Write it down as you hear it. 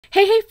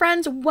Hey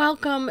friends,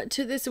 welcome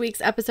to this week's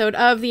episode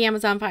of the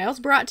Amazon Files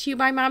brought to you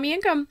by Mommy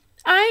Income.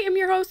 I am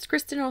your host,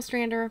 Kristen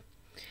Ostrander,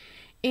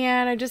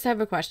 and I just have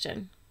a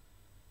question.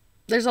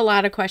 There's a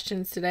lot of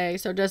questions today,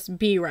 so just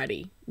be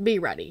ready. Be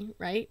ready,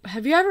 right?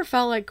 Have you ever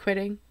felt like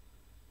quitting?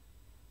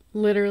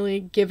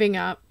 Literally giving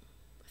up,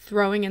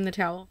 throwing in the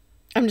towel?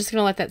 I'm just going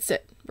to let that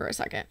sit for a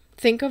second.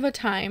 Think of a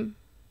time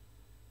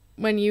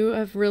when you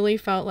have really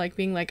felt like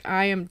being like,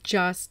 I am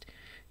just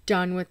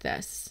done with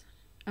this.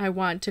 I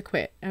want to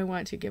quit. I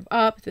want to give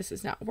up. This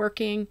is not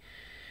working.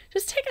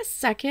 Just take a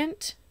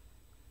second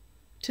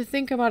to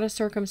think about a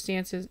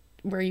circumstances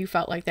where you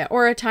felt like that,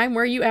 or a time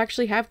where you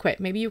actually have quit.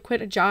 Maybe you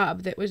quit a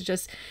job that was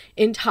just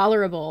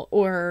intolerable,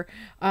 or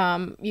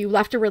you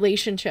left a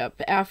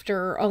relationship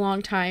after a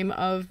long time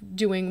of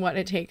doing what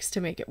it takes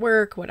to make it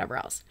work, whatever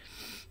else.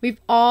 We've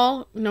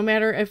all, no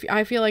matter if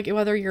I feel like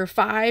whether you're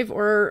 5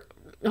 or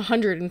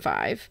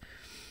 105,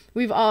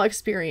 we've all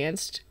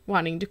experienced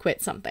wanting to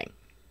quit something.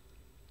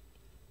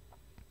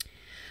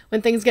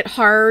 When things get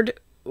hard,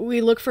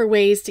 we look for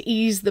ways to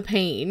ease the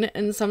pain,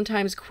 and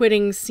sometimes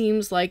quitting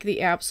seems like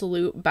the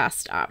absolute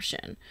best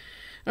option.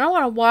 And I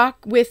want to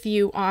walk with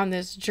you on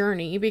this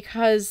journey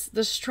because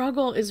the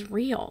struggle is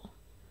real.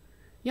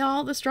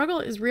 Y'all, the struggle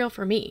is real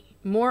for me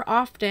more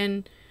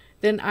often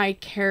than I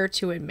care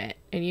to admit.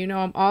 And you know,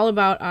 I'm all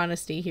about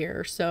honesty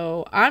here,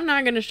 so I'm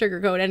not going to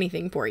sugarcoat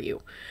anything for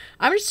you.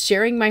 I'm just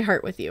sharing my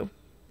heart with you,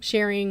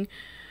 sharing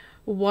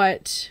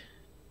what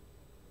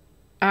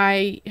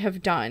I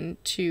have done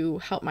to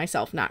help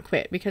myself not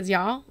quit, because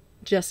y'all,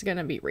 just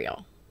gonna be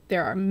real.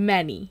 There are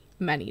many,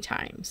 many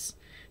times,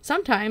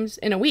 sometimes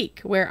in a week,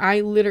 where I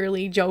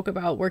literally joke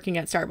about working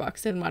at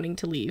Starbucks and wanting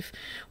to leave,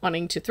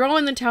 wanting to throw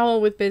in the towel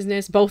with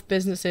both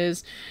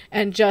businesses,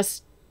 and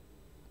just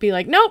be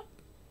like, nope,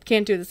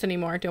 can't do this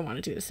anymore. Don't want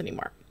to do this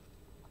anymore.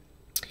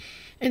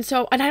 And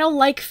I don't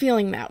like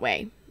feeling that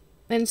way.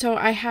 And so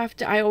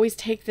I always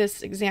take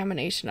this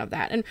examination of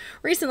that. And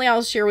recently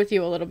I'll share with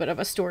you a little bit of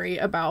a story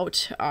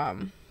about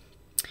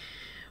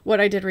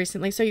what I did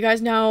recently. So you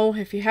guys know,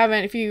 if you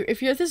haven't, if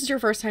this is your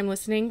first time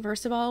listening,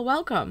 first of all,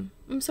 welcome.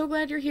 I'm so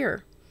glad you're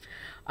here.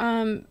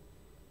 I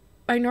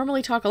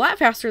normally talk a lot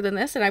faster than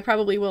this, and I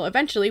probably will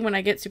eventually when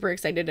I get super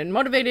excited and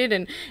motivated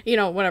and, you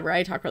know, whatever.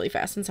 I talk really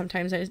fast, and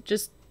sometimes I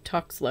just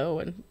talk slow,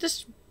 and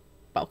just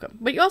welcome.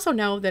 But you also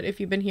know that if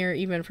you've been here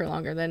even for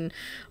longer than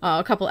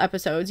a couple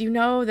episodes, you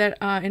know that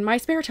in my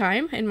spare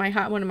time,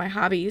 one of my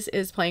hobbies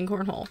is playing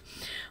cornhole.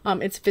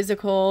 It's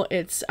physical,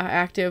 it's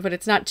active, but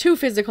it's not too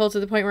physical to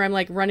the point where I'm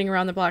like running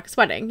around the block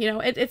sweating. You know,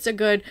 it's a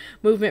good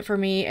movement for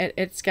me.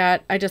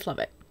 I just love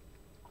it.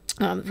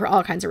 For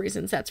all kinds of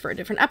reasons. That's for a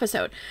different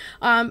episode.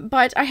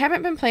 But I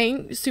haven't been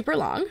playing super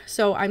long,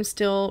 so I'm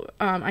still,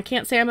 I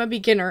can't say I'm a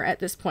beginner at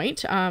this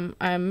point.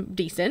 I'm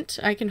decent.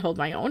 I can hold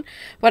my own,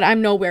 but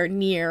I'm nowhere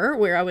near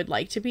where I would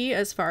like to be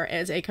as far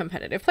as a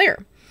competitive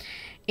player.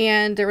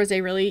 And there was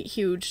a really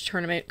huge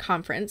tournament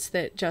conference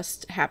that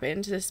just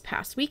happened this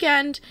past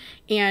weekend,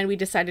 and we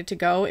decided to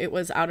go. It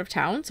was out of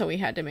town, so we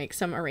had to make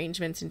some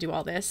arrangements and do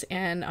all this.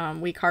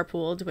 And we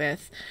carpooled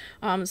with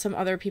some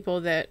other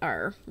people that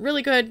are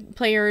really good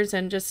players,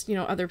 and just, you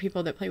know, other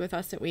people that play with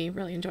us that we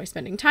really enjoy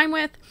spending time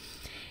with.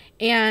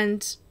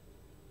 And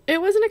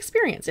it was an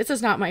experience. This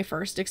is not my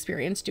first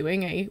experience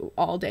doing a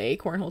all-day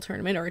cornhole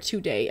tournament or a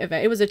 2-day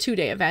event. It was a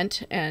 2-day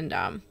event, and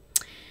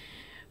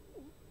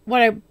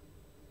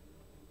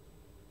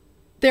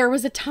there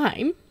was a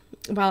time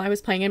while I was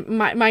playing, and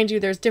mind you,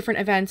 there's different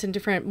events and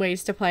different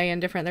ways to play,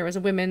 and there was a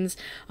women's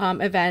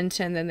event,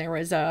 and then there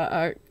was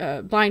a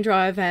blind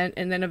draw event,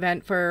 and then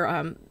event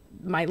for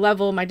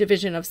my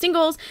division of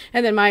singles,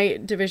 and then my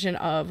division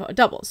of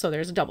doubles. So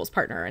there's a doubles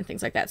partner and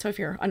things like that. So if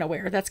you're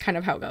unaware, that's kind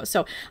of how it goes.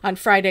 So on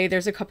Friday,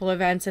 there's a couple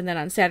events, and then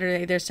on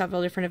Saturday, there's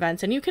several different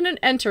events, and you can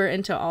enter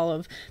into all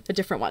of the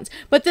different ones.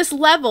 But this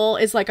level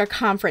is like a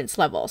conference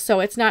level.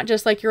 So it's not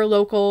just like your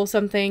local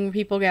something,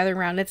 people gathering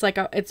around. It's like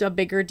it's a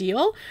bigger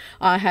deal.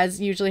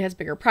 Usually has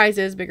bigger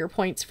prizes, bigger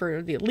points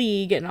for the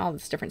league, and all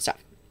this different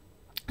stuff.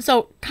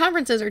 So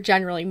conferences are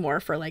generally more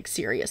for like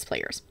serious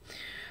players.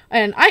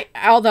 And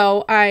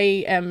although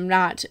I am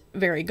not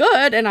very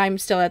good and I'm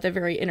still at the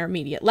very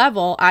intermediate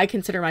level, I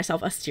consider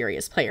myself a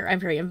serious player.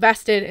 I'm very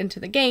invested into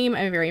the game.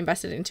 I'm very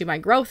invested into my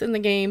growth in the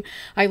game.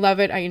 I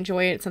love it. I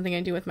enjoy it. It's something I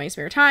do with my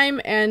spare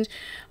time, and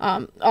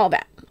all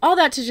that. All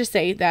that to just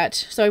say that,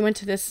 so I went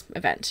to this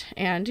event,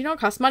 and, you know, it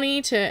costs money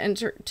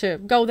to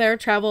go there,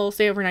 travel,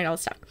 stay overnight, all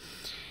this stuff.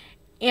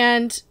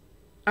 And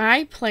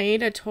I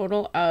played a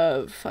total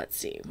of,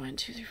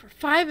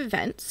 5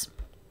 events.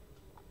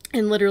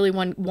 And literally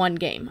one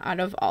game out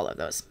of all of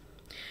those.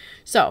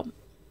 So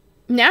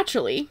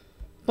naturally,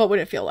 what would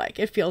it feel like?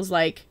 It feels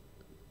like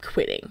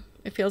quitting.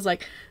 It feels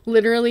like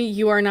literally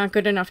you are not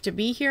good enough to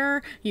be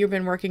here. You've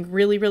been working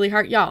really, really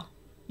hard. Y'all,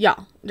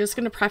 I'm just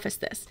going to preface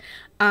this.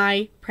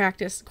 I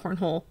practice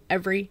cornhole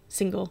every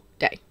single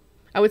day.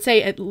 I would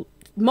say at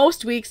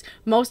most weeks,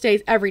 most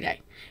days, every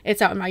day.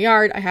 It's out in my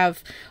yard. I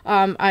have,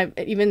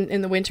 even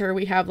in the winter,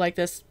 we have like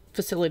this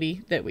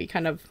facility that we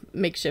kind of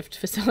makeshift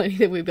facility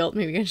that we built.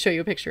 Maybe I can show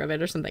you a picture of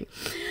it or something.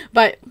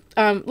 But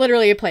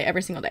literally I play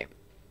every single day.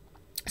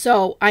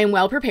 So I am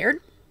well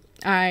prepared.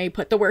 I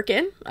put the work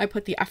in, I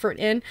put the effort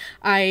in.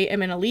 I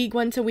am in a league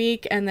once a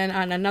week, and then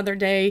on another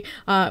day,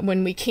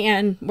 when we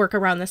can work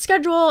around the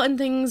schedule and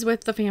things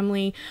with the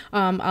family,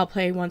 I'll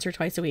play once or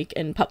twice a week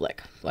in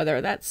public,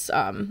 whether that's,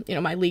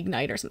 my league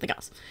night or something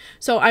else.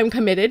 So I'm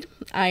committed.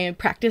 I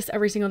practice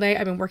every single day.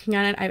 I've been working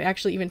on it. I've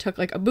actually even took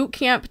like a boot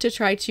camp to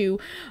try to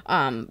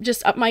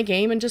just up my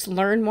game and just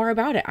learn more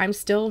about it. I'm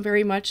still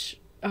very much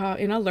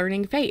in a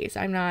learning phase.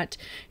 I'm not,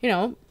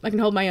 I can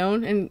hold my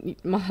own, and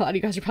a lot of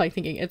you guys are probably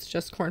thinking it's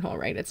just cornhole,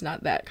 right? It's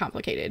not that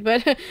complicated,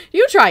 but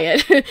you try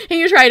it and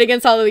you try it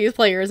against all of these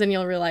players and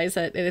you'll realize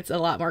that it's a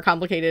lot more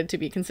complicated to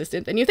be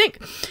consistent than you think.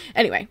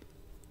 Anyway,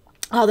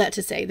 all that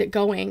to say that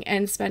going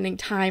and spending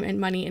time and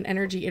money and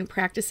energy in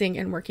practicing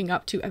and working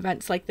up to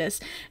events like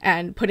this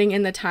and putting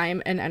in the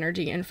time and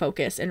energy and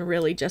focus and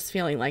really just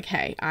feeling like,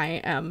 hey,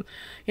 I am,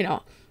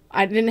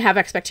 I didn't have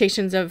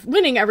expectations of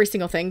winning every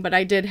single thing, but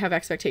I did have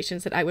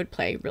expectations that I would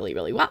play really,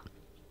 really well.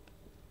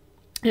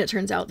 And it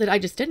turns out that I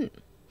just didn't.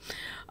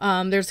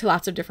 There's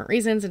lots of different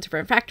reasons and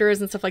different factors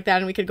and stuff like that.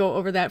 And we could go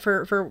over that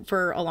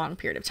for a long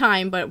period of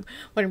time. But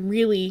what I'm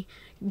really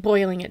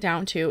boiling it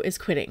down to is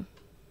quitting.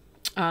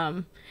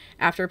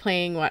 After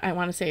playing what I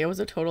want to say it was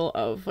a total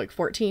of like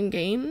 14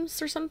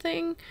 games or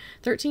something,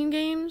 13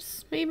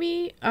 games,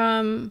 maybe.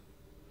 I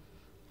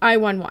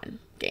won one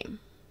game.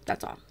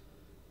 That's all.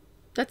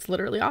 That's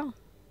literally all.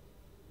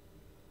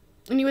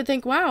 And you would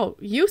think, wow,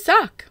 you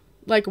suck.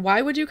 Like,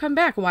 why would you come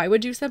back? Why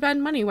would you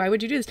spend money? Why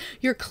would you do this?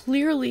 You're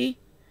clearly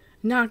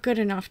not good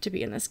enough to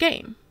be in this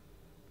game.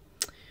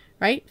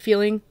 Right?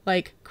 Feeling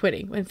like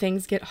quitting when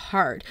things get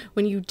hard,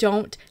 when you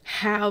don't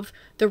have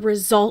the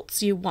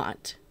results you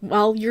want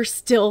while you're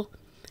still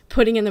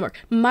putting in the work.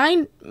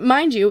 Mind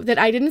you that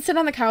I didn't sit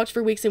on the couch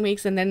for weeks and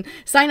weeks and then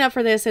sign up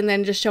for this and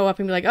then just show up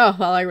and be like, oh,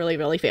 well, I really,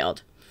 really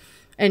failed.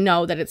 And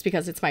know that it's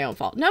because it's my own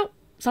fault. No.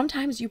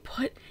 Sometimes you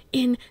put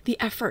in the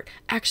effort,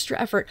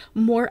 extra effort,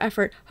 more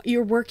effort.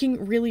 You're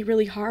working really,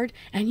 really hard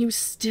and you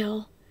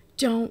still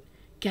don't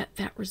get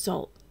that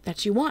result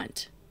that you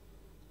want.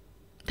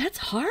 That's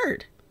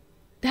hard.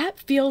 That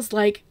feels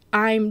like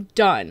I'm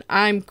done.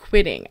 I'm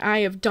quitting.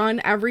 I have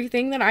done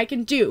everything that I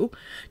can do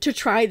to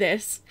try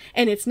this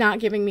and it's not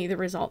giving me the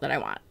result that I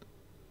want.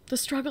 The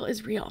struggle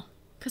is real.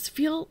 Because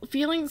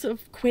feelings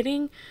of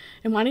quitting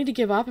and wanting to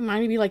give up and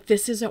wanting to be like,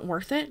 this isn't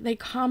worth it, they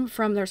come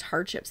from, there's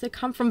hardships. They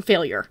come from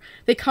failure.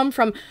 They come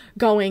from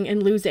going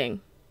and losing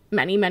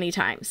many, many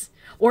times.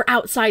 Or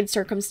outside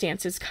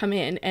circumstances come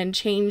in and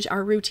change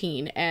our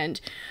routine.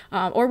 And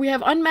or we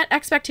have unmet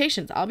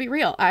expectations. I'll be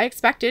real. I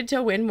expected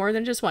to win more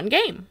than just one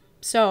game.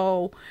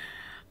 So,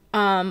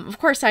 of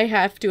course, I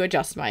have to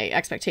adjust my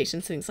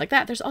expectations, things like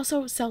that. There's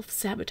also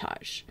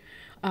self-sabotage.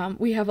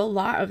 We have a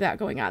lot of that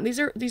going on.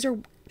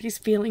 These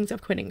feelings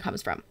of quitting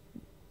comes from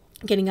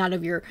getting out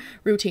of your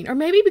routine, or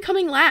maybe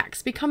becoming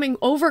lax, becoming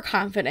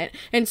overconfident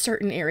in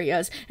certain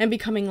areas and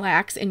becoming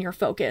lax in your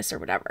focus or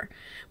whatever.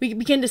 We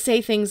begin to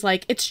say things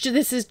like,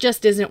 this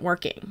just isn't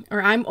working,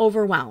 or I'm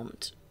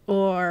overwhelmed,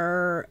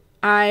 or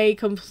I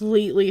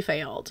completely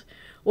failed,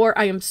 or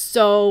I am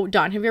so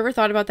done. Have you ever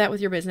thought about that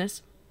with your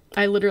business?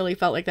 I literally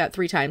felt like that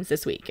 3 times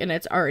this week and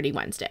it's already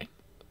Wednesday.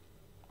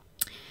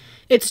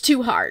 It's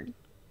too hard.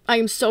 I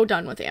am so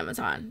done with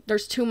Amazon.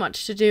 There's too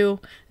much to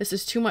do. This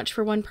is too much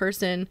for one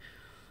person.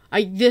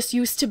 This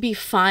used to be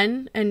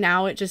fun and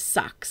now it just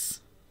sucks.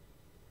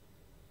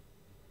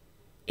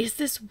 Is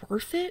this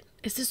worth it?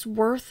 Is this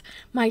worth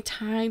my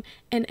time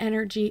and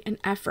energy and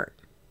effort?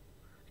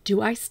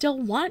 Do I still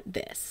want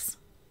this?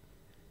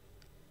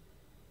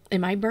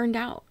 Am I burned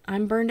out?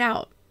 I'm burned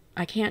out.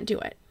 I can't do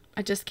it.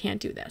 I just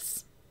can't do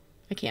this.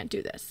 I can't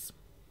do this.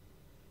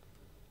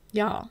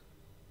 Y'all,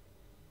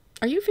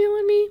 are you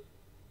feeling me?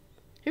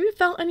 Have you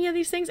felt any of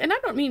these things? And I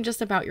don't mean just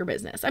about your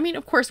business. I mean,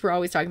 of course, we're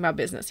always talking about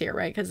business here,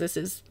 right? Because this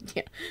is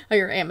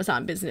your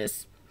Amazon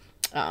business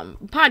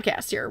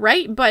podcast here,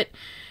 right? But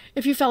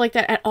if you felt like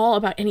that at all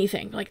about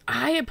anything, like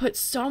I had put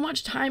so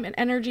much time and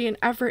energy and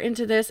effort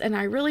into this and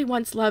I really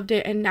once loved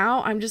it. And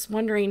now I'm just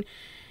wondering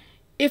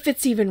if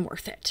it's even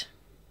worth it.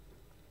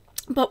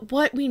 But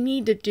what we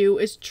need to do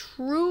is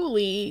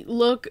truly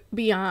look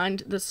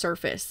beyond the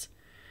surface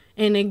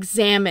and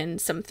examine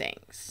some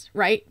things,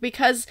 right?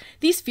 Because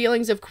these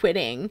feelings of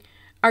quitting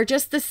are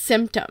just the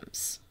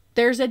symptoms.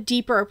 There's a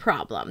deeper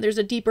problem. There's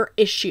a deeper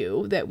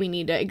issue that we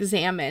need to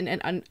examine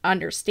and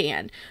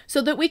understand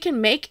so that we can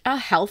make a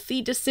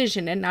healthy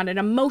decision and not an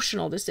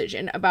emotional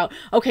decision about,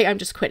 okay, I'm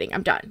just quitting.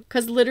 I'm done.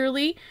 Because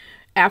literally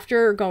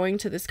after going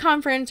to this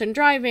conference and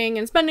driving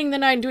and spending the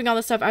night and doing all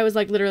this stuff, I was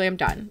like, literally, I'm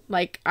done.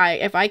 Like,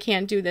 if I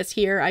can't do this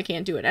here, I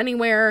can't do it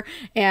anywhere.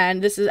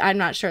 And I'm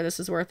not sure this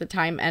is worth the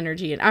time,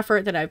 energy, and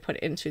effort that I've put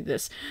into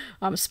this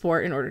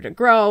sport in order to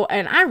grow.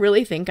 And I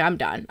really think I'm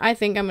done. I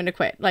think I'm going to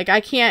quit. Like, I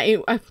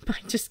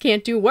just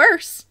can't do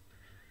worse.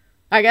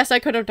 I guess I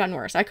could have done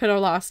worse. I could have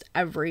lost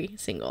every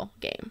single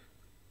game.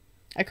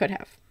 I could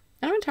have.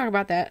 I'm going to talk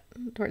about that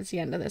towards the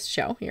end of this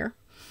show here.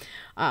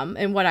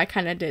 and what I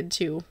kind of did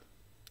to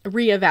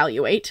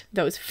reevaluate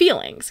those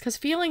feelings, because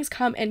feelings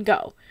come and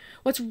go.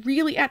 What's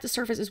really at the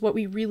surface is what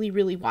we really,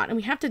 really want. And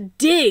we have to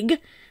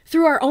dig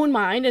through our own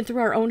mind and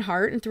through our own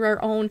heart and through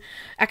our own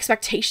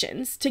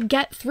expectations to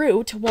get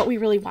through to what we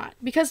really want.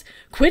 Because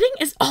quitting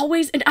is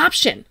always an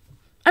option.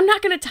 I'm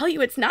not going to tell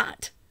you it's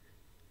not.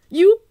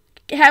 You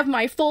have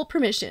my full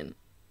permission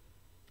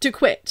to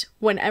quit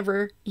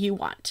whenever you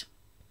want,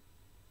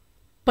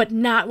 but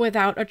not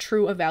without a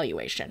true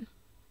evaluation.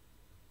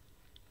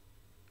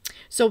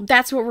 So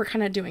that's what we're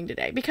kind of doing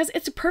today, because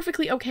it's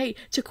perfectly okay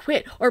to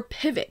quit or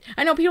pivot.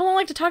 I know people don't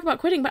like to talk about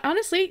quitting, but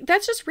honestly,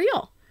 that's just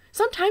real.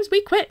 Sometimes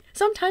we quit.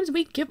 Sometimes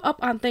we give up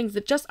on things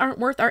that just aren't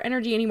worth our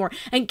energy anymore.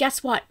 And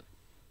guess what?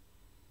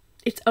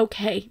 It's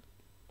okay.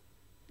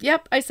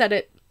 Yep, I said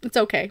it. It's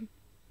okay.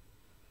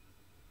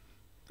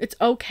 It's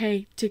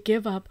okay to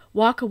give up,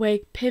 walk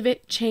away,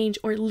 pivot, change,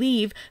 or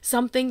leave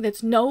something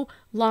that's no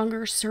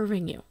longer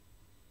serving you.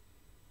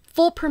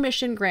 Full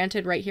permission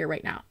granted right here,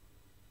 right now.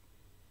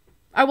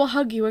 I will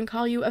hug you and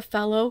call you a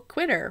fellow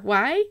quitter.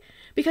 Why?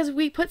 Because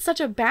we put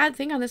such a bad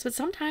thing on this, but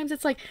sometimes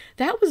it's like,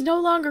 that was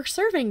no longer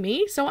serving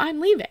me, so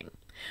I'm leaving.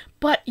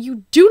 But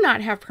you do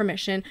not have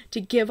permission to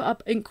give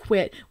up and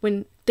quit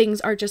when things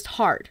are just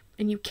hard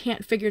and you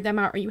can't figure them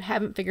out, or you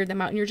haven't figured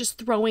them out and you're just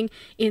throwing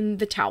in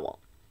the towel.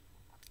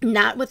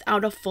 Not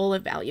without a full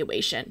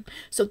evaluation.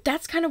 So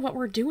that's kind of what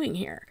we're doing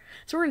here.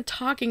 So we're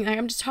talking,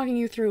 I'm just talking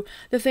you through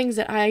the things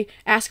that I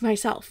ask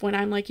myself when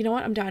I'm like, you know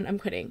what, I'm done, I'm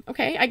quitting.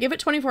 Okay, I give it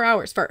 24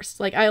 hours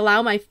first. Like, I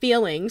allow my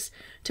feelings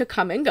to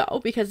come and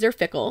go because they're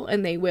fickle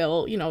and they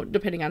will,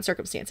 depending on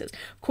circumstances.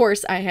 Of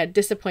course, I had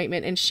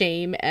disappointment and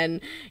shame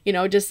and,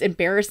 just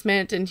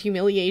embarrassment and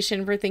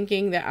humiliation for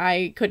thinking that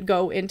I could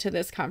go into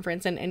this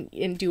conference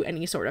and do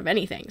any sort of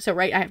anything. So,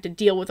 right, I have to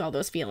deal with all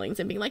those feelings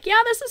and being like,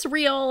 yeah, this is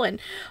real.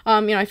 And,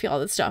 I feel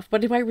all this stuff.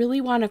 But do I really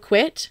want to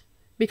quit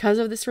because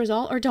of this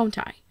result, or don't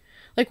I?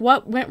 Like,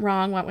 what went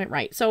wrong? What went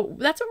right? So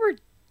that's what we're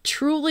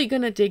truly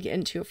going to dig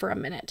into for a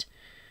minute.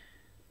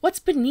 What's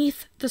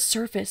beneath the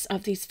surface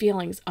of these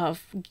feelings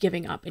of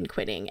giving up and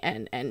quitting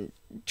and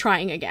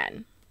trying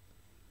again?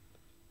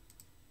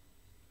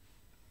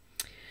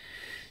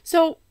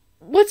 So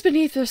what's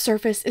beneath the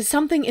surface is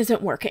something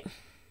isn't working,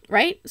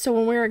 right? So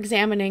when we're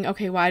examining,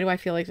 okay, why do I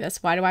feel like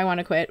this? Why do I want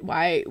to quit?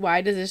 Why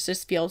does this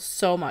just feel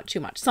so much too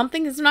much?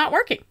 Something is not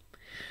working.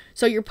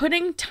 So you're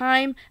putting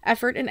time,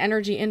 effort, and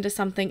energy into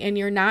something and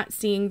you're not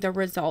seeing the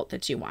result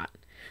that you want.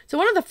 So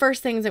one of the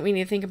first things that we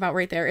need to think about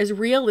right there is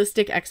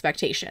realistic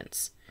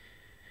expectations.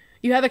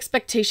 You have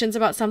expectations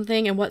about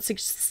something and what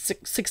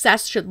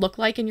success should look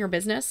like in your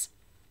business.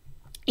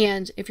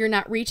 And if you're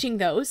not reaching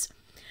those,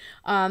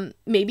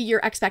 maybe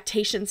your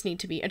expectations need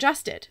to be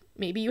adjusted.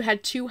 Maybe you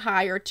had too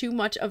high or too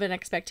much of an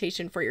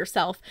expectation for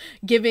yourself,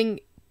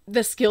 giving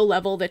the skill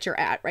level that you're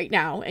at right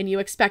now, and you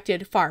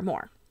expected far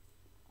more.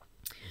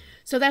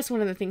 So that's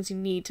one of the things you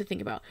need to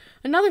think about.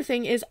 Another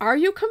thing is, are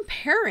you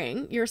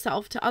comparing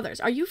yourself to others?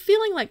 Are you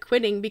feeling like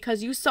quitting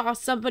because you saw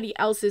somebody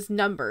else's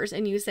numbers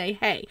and you say,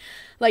 hey,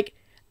 like,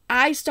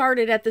 I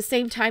started at the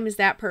same time as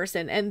that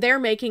person and they're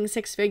making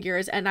 6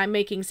 figures and I'm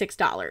making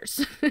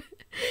 $6.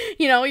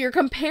 You're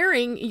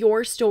comparing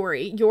your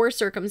story, your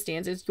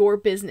circumstances, your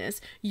business,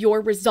 your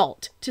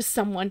result to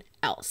someone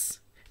else.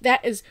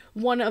 That is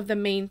one of the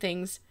main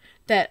things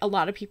that a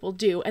lot of people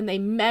do, and they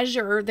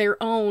measure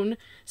their own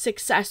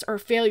success or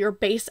failure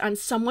based on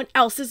someone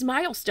else's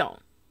milestone.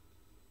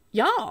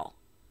 Y'all,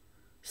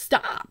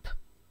 stop.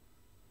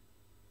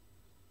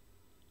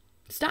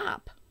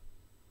 Stop.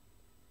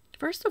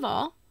 First of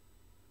all,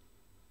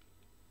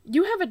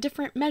 you have a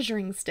different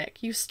measuring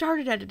stick. You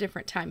started at a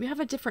different time. You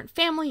have a different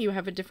family. You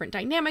have a different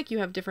dynamic. You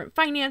have different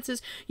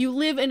finances. You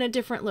live in a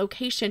different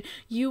location.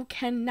 You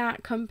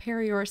cannot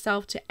compare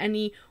yourself to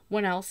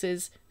anyone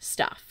else's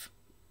stuff.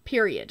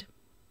 Period.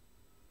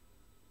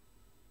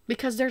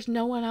 Because there's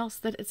no one else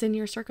that is in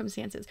your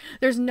circumstances.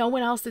 There's no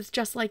one else that's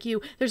just like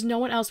you. There's no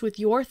one else with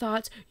your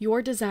thoughts,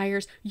 your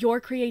desires,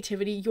 your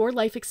creativity, your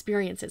life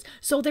experiences.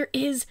 So there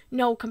is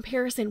no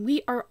comparison.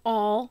 We are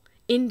all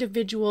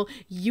individual,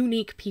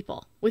 unique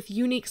people with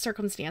unique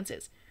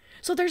circumstances.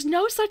 So there's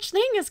no such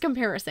thing as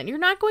comparison. You're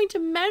not going to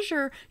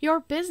measure your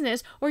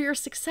business or your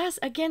success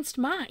against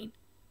mine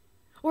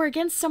or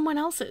against someone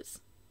else's.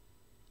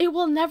 It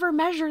will never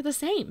measure the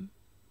same.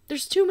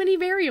 There's too many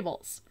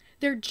variables.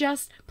 They're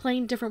just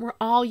plain different. We're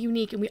all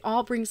unique and we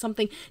all bring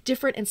something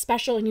different and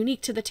special and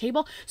unique to the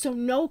table. So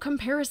no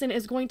comparison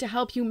is going to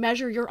help you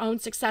measure your own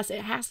success.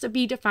 It has to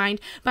be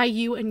defined by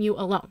you and you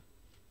alone.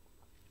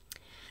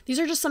 These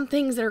are just some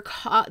things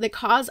that that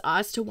cause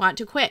us to want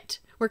to quit.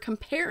 We're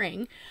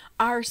comparing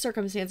our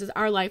circumstances,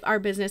 our life, our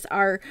business,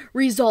 our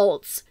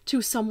results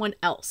to someone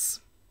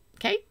else.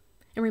 Okay?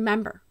 And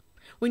remember,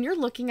 when you're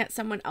looking at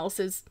someone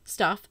else's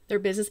stuff, their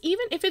business,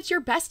 even if it's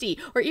your bestie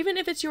or even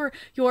if it's your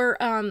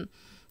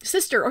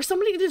sister or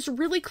somebody that's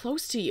really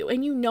close to you,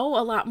 and you know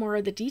a lot more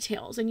of the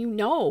details, and you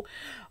know,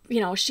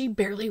 she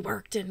barely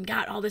worked and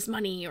got all this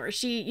money, or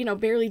she,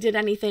 barely did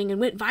anything and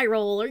went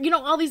viral, or,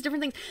 all these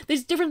different things.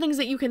 There's different things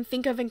that you can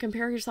think of and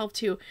compare yourself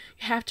to. You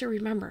have to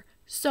remember,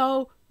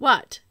 so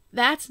what?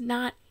 That's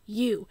not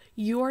you.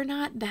 You're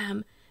not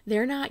them.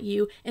 They're not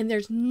you. And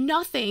there's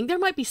nothing, there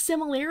might be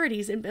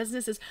similarities in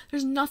businesses.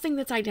 There's nothing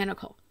that's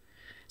identical.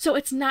 So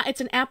it's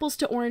an apples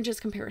to oranges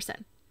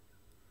comparison.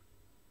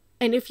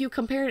 And if you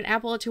compare an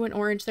apple to an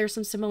orange, there's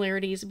some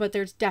similarities, but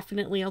there's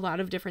definitely a lot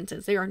of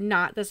differences. They are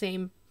not the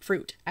same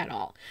fruit at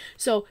all.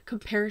 So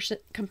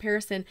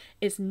comparison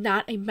is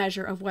not a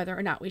measure of whether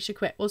or not we should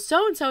quit. Well,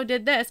 so-and-so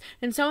did this,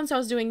 and so-and-so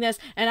is doing this,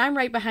 and I'm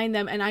right behind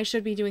them, and I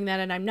should be doing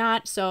that, and I'm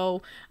not,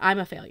 so I'm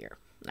a failure.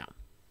 No.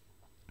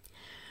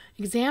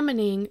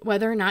 Examining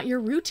whether or not your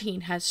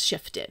routine has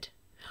shifted.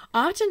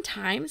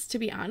 Oftentimes, to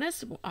be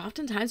honest,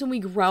 when we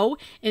grow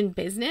in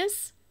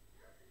business,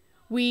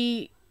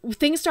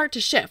 things start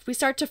to shift. We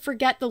start to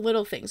forget the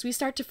little things. We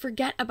start to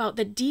forget about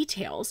the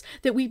details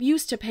that we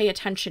used to pay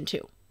attention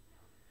to.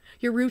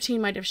 Your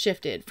routine might have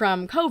shifted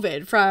from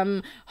COVID,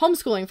 from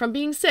homeschooling, from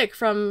being sick,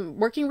 from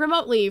working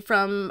remotely,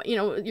 from,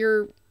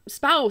 your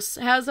spouse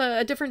has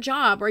a different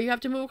job, or you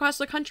have to move across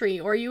the country,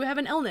 or you have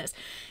an illness.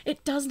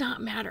 It does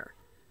not matter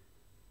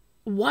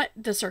what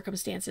the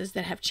circumstances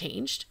that have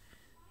changed,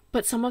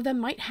 but some of them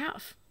might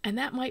have. And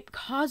that might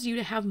cause you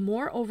to have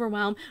more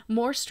overwhelm,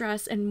 more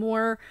stress, and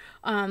more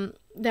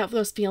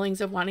those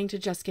feelings of wanting to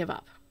just give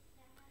up.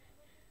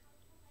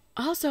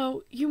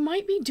 Also, you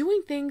might be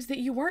doing things that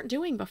you weren't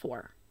doing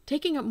before,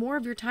 taking up more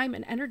of your time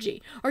and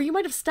energy. Or you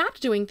might have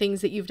stopped doing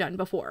things that you've done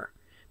before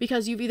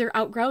because you've either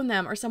outgrown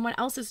them or someone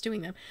else is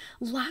doing them.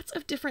 Lots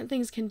of different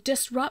things can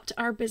disrupt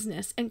our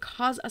business and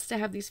cause us to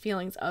have these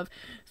feelings of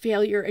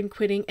failure and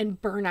quitting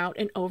and burnout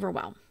and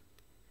overwhelm.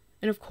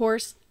 And of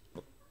course,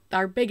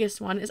 our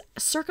biggest one is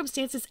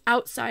circumstances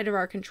outside of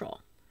our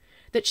control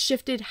that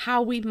shifted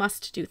how we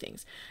must do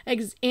things.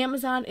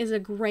 Amazon is a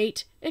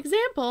great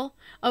example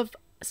of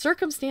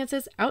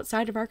circumstances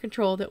outside of our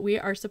control that we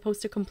are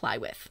supposed to comply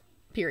with,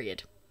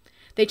 period.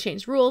 They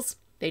change rules,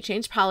 they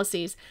change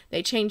policies,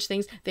 they change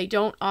things. They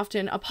don't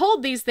often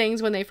uphold these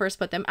things when they first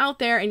put them out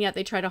there, and yet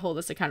they try to hold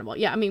us accountable.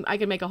 Yeah, I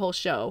could make a whole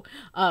show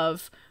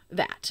of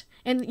that.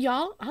 And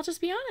y'all, I'll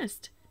just be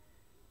honest.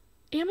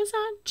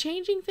 Amazon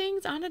changing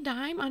things on a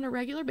dime on a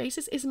regular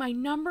basis is my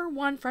number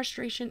one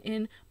frustration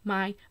in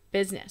my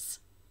business.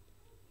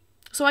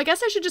 So I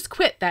guess I should just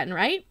quit then,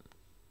 right?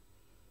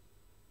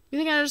 You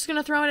think I'm just going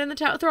to throw in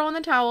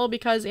the towel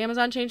because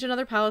Amazon changed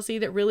another policy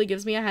that really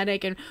gives me a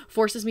headache and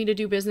forces me to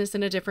do business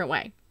in a different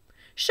way?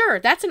 Sure,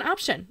 that's an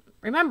option.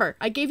 Remember,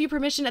 I gave you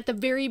permission at the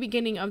very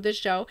beginning of this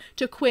show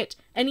to quit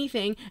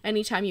anything,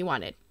 anytime you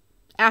wanted,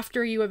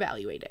 after you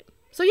evaluate it.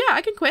 So yeah,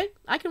 I can quit.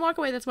 I can walk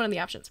away. That's one of the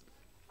options.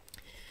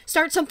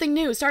 Start something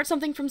new. Start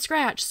something from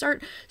scratch.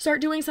 Start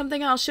doing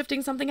something else,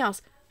 shifting something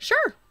else.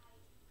 Sure.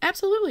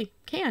 Absolutely.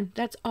 Can.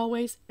 That's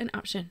always an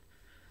option.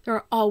 There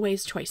are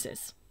always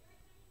choices.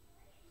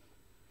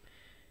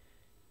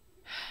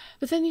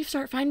 But then you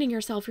start finding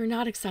yourself, you're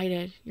not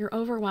excited. You're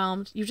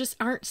overwhelmed. You just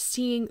aren't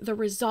seeing the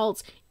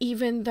results,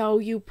 even though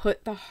you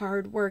put the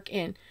hard work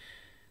in.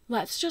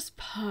 Let's just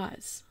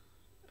pause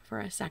for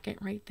a second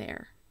right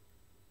there.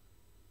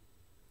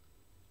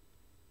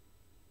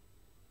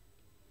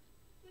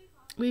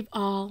 We've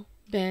all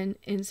been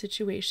in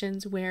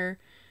situations where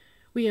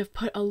we have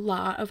put a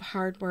lot of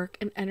hard work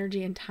and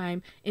energy and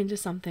time into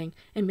something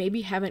and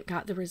maybe haven't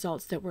got the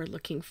results that we're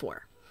looking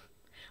for.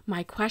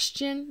 My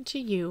question to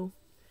you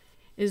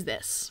is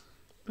this.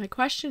 My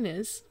question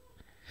is,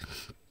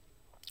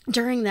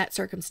 during that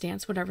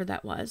circumstance, whatever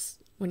that was,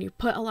 when you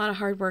put a lot of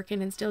hard work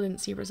in and still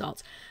didn't see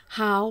results,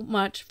 how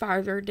much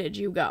farther did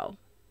you go?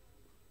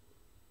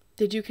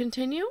 Did you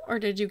continue or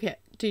did you quit?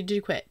 Did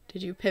you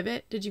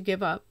pivot? Did you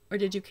give up? Or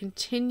did you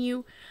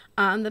continue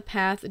on the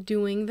path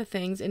doing the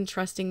things and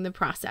trusting the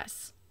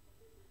process?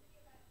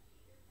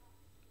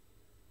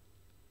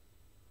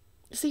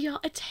 See, y'all,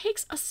 it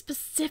takes a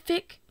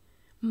specific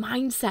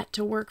mindset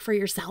to work for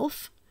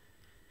yourself.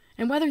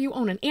 And whether you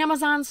own an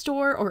Amazon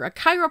store or a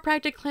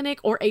chiropractic clinic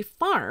or a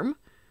farm,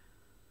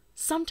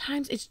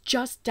 sometimes it's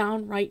just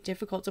downright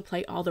difficult to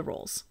play all the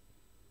roles.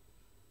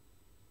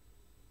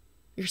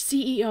 You're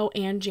CEO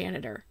and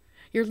janitor.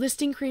 Your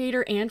listing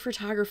creator and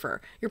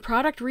photographer, your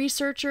product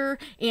researcher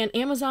and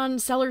Amazon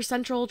Seller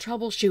Central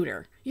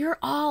troubleshooter. You're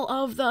all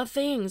of the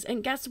things.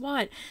 And guess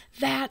what?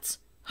 That's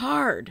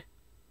hard.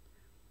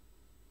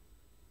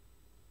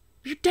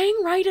 You're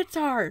dang right it's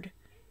hard.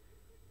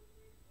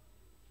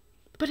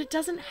 But it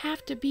doesn't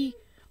have to be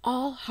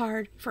all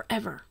hard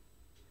forever.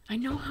 I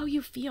know how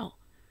you feel.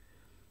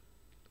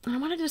 And I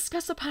want to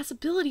discuss the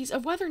possibilities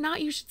of whether or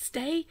not you should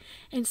stay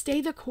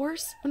the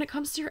course when it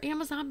comes to your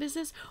Amazon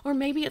business, or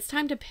maybe it's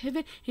time to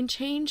pivot and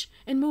change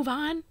and move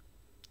on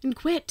and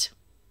quit.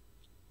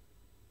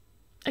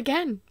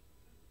 Again,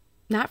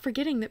 not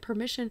forgetting that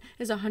permission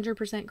is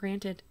 100%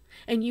 granted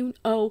and you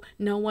owe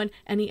no one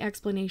any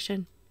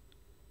explanation.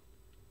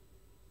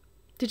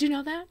 Did you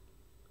know that?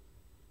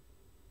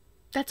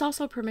 That's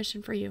also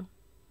permission for you.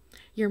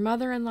 Your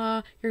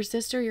mother-in-law, your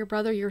sister, your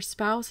brother, your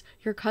spouse,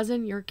 your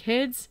cousin, your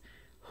kids,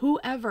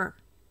 whoever.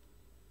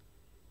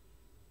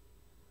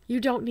 You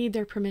don't need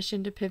their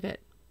permission to pivot.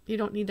 You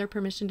don't need their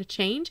permission to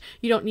change.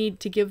 You don't need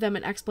to give them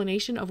an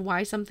explanation of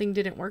why something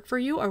didn't work for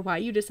you or why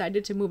you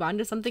decided to move on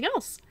to something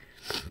else.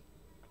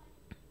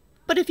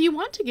 But if you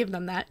want to give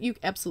them that, you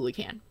absolutely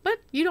can. But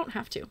you don't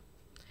have to.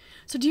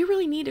 So do you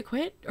really need to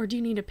quit, or do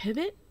you need to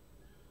pivot?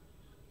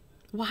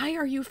 Why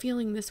are you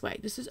feeling this way?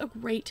 This is a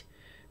great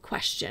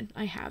question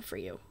I have for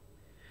you.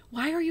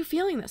 Why are you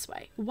feeling this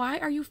way? Why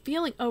are you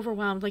feeling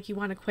overwhelmed, like you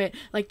want to quit,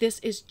 like this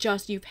is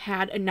just, you've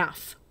had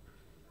enough?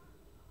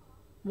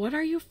 What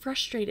are you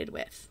frustrated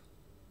with?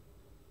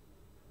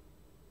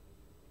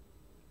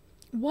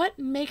 What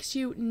makes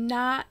you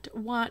not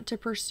want to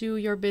pursue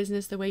your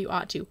business the way you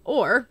ought to?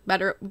 Or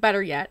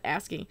better yet,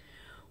 asking,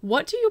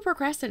 what do you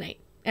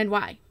procrastinate and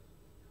why?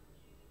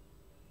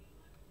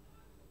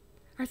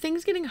 Are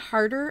things getting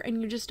harder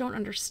and you just don't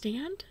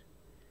understand?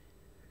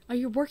 Are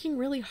you working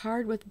really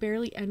hard with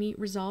barely any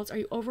results? Are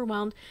you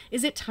overwhelmed?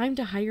 Is it time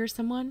to hire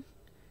someone?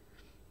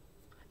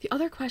 The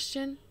other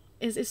question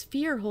is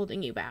fear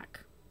holding you back?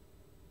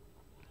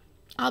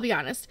 I'll be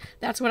honest,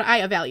 that's what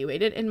I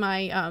evaluated in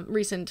my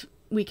recent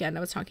weekend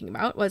I was talking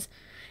about.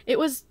 It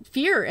was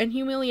fear and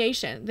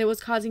humiliation that was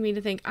causing me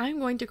to think, I'm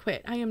going to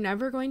quit. I am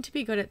never going to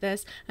be good at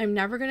this. I'm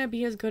never going to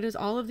be as good as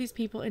all of these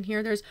people in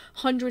here. There's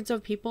hundreds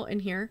of people in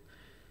here.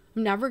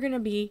 I'm never going to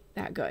be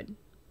that good.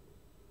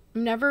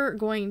 I'm never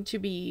going to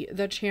be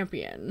the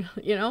champion,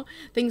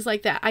 things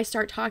like that. I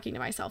start talking to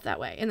myself that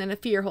way. And then a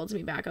fear holds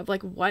me back of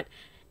like, what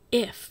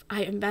if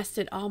I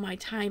invested all my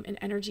time and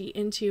energy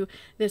into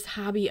this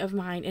hobby of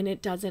mine and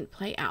it doesn't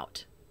play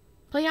out?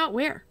 Play out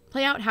where?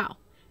 Play out how?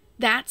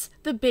 That's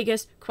the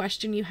biggest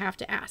question you have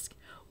to ask.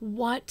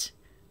 What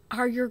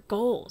are your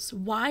goals?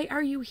 Why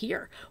are you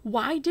here?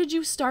 Why did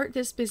you start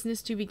this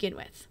business to begin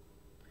with?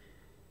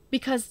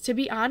 Because to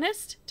be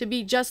honest, to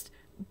be just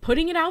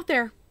putting it out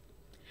there,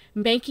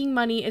 making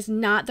money is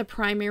not the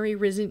primary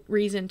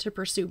reason to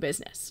pursue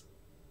business.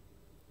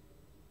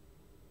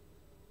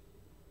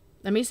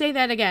 Let me say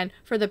that again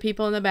for the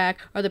people in the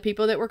back, or the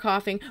people that were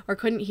coughing or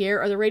couldn't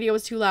hear, or the radio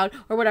was too loud,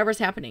 or whatever's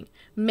happening.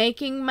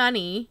 Making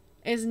money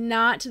is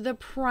not the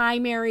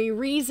primary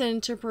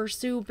reason to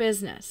pursue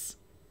business.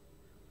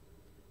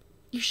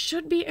 You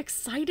should be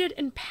excited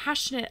and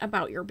passionate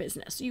about your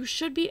business. You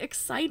should be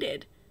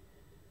excited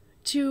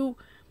to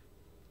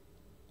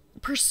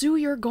pursue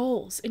your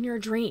goals and your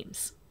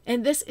dreams.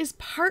 And this is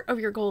part of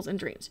your goals and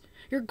dreams.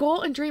 Your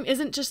goal and dream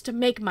isn't just to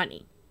make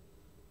money.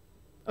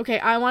 Okay,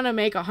 I want to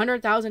make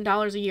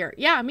 $100,000 a year.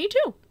 Yeah, me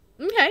too.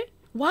 Okay,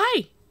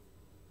 why?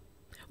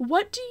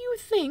 What do you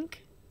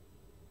think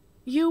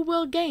you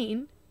will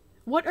gain?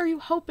 What are you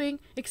hoping,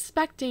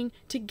 expecting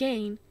to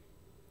gain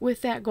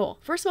with that goal?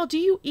 First of all, do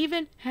you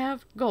even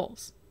have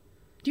goals?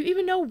 Do you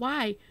even know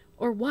why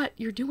or what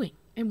you're doing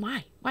and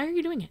why? Why are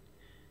you doing it?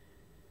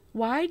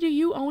 Why do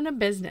you own a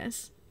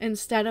business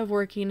instead of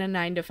working a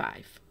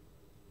 9-to-5?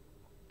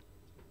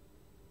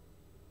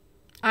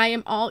 I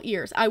am all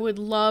ears. I would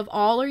love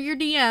all of your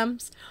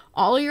DMs,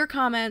 all of your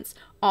comments,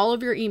 all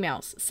of your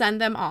emails. Send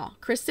them all.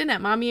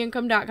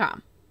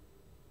 Kristen@mommyincome.com.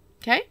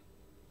 Okay?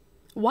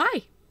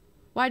 Why?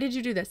 Why did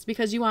you do this?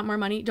 Because you want more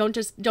money? Don't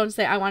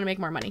say, I want to make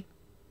more money.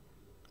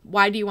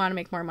 Why do you want to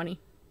make more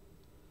money?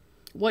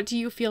 What do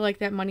you feel like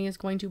that money is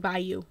going to buy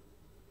you?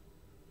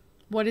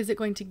 What is it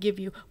going to give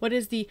you? What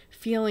is the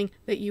feeling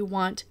that you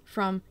want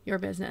from your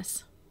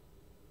business?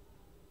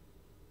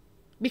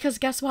 Because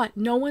guess what?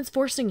 No one's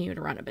forcing you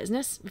to run a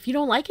business. If you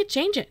don't like it,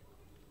 change it.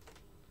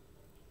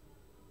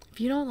 If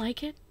you don't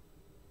like it,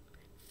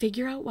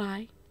 figure out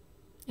why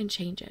and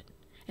change it.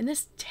 And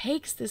this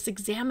takes this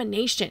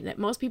examination that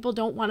most people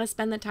don't want to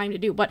spend the time to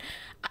do. But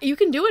you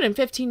can do it in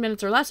 15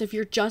 minutes or less if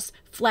you're just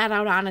flat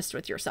out honest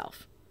with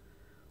yourself.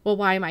 Well,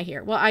 why am I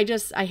here? Well, I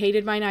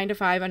hated my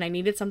 9-to-5 and I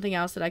needed something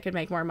else that I could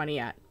make more money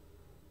at.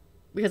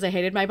 Because I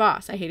hated my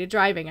boss. I hated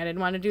driving. I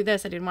didn't want to do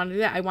this. I didn't want to do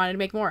that. I wanted to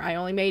make more. I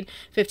only made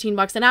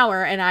 $15 an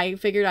hour and I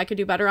figured I could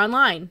do better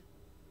online.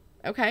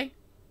 Okay.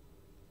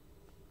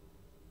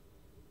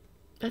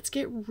 Let's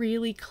get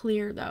really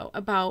clear though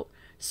about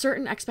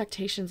certain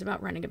expectations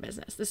about running a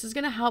business. This is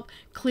going to help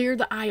clear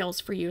the aisles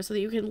for you so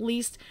that you can at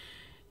least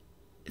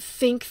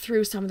think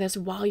through some of this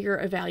while you're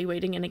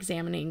evaluating and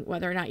examining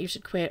whether or not you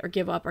should quit or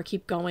give up or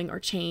keep going or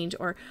change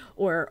or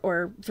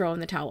throw in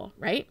the towel,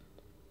 right?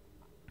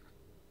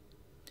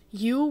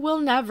 You will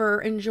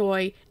never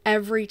enjoy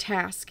every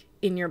task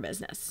in your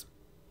business.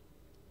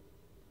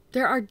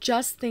 There are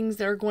just things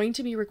that are going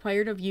to be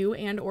required of you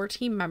and or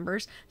team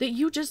members that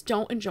you just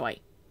don't enjoy.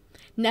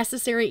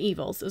 Necessary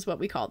evils is what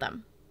we call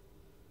them.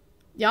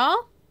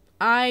 Y'all,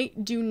 I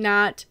do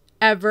not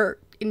ever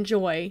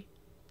enjoy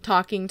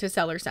talking to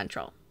Seller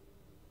Central.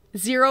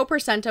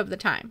 0% of the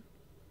time.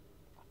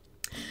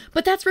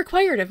 But that's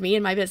required of me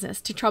in my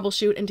business to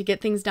troubleshoot and to get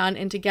things done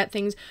and to get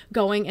things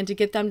going and to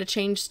get them to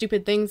change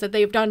stupid things that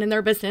they've done in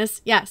their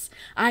business. Yes,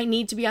 I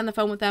need to be on the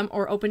phone with them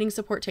or opening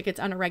support tickets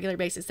on a regular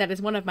basis. That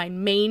is one of my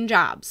main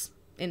jobs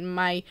in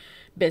my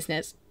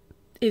business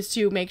is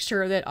to make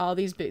sure that all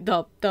these,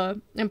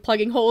 I'm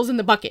plugging holes in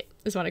the bucket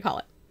is what I call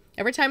it.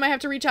 Every time I have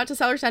to reach out to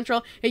Seller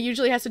Central, it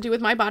usually has to do with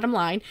my bottom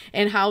line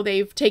and how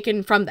they've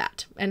taken from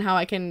that and how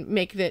I can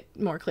make it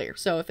more clear.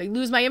 So if they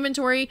lose my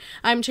inventory,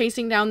 I'm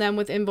chasing down them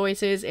with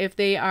invoices. If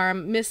they are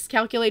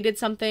miscalculated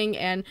something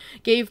and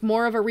gave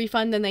more of a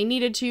refund than they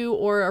needed to,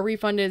 or a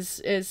refund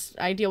is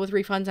I deal with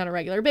refunds on a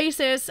regular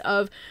basis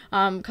of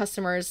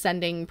customers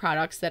sending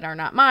products that are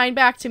not mine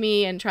back to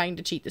me and trying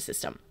to cheat the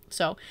system.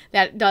 So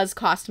that does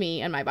cost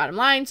me and my bottom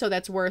line. So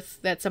that's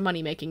a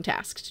money-making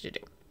task to do.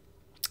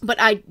 But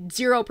I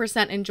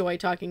 0% enjoy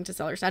talking to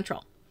Seller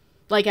Central,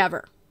 like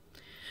ever.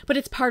 But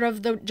it's part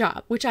of the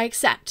job, which I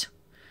accept.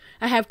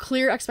 I have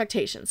clear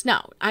expectations.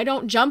 Now, I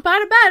don't jump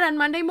out of bed on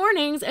Monday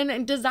mornings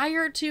and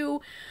desire to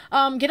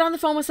get on the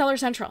phone with Seller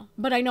Central.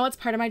 But I know it's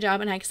part of my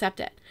job and I accept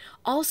it.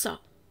 Also,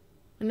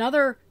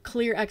 another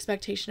clear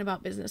expectation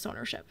about business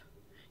ownership.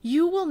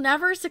 You will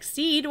never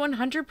succeed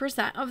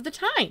 100% of the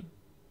time.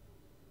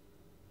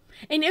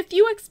 And if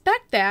you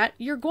expect that,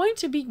 you're going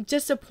to be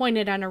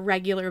disappointed on a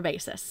regular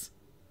basis.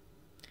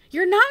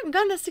 You're not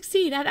going to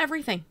succeed at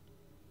everything.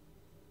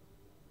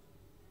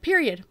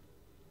 Period.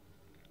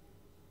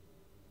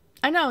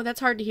 I know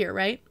that's hard to hear,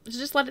 right?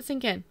 Just let it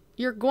sink in.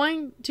 You're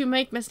going to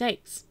make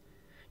mistakes.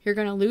 You're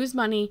going to lose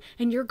money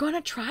and you're going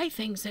to try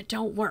things that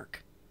don't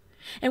work.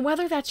 And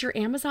whether that's your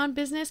Amazon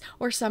business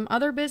or some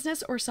other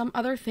business or some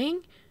other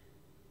thing,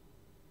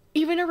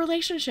 even a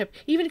relationship,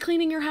 even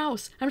cleaning your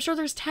house. I'm sure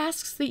there's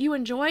tasks that you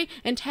enjoy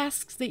and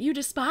tasks that you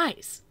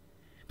despise.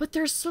 But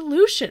there's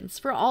solutions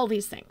for all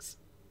these things.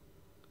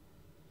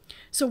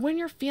 So when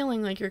you're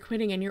feeling like you're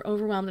quitting and you're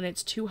overwhelmed and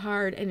it's too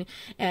hard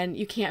and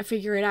you can't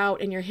figure it out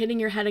and you're hitting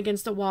your head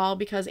against the wall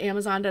because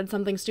Amazon did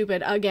something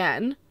stupid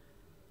again,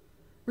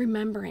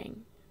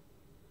 remembering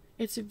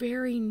it's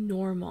very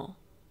normal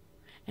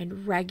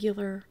and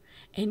regular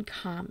and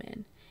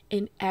common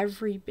in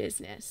every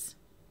business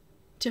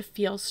to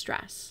feel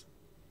stress,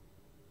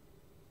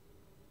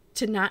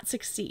 to not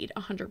succeed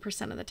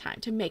 100% of the time,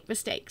 to make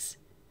mistakes.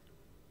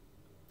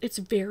 It's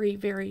very,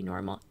 very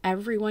normal.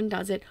 Everyone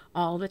does it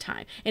all the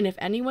time. And if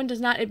anyone does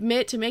not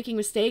admit to making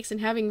mistakes and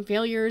having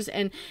failures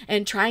and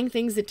trying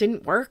things that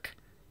didn't work,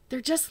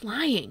 they're just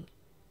lying.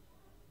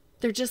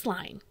 They're just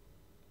lying.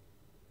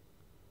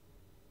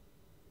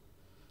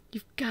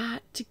 You've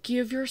got to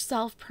give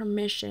yourself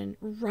permission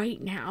right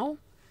now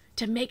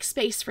to make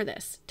space for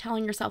this.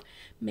 Telling yourself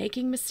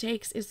making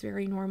mistakes is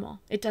very normal.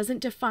 It doesn't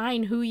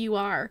define who you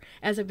are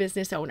as a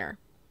business owner.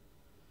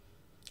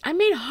 I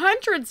made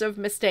hundreds of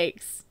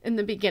mistakes in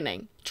the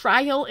beginning.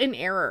 Trial and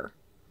error.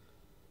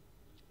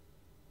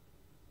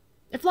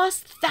 I've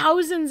lost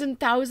thousands and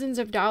thousands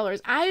of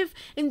dollars. I've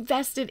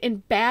invested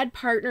in bad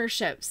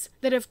partnerships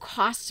that have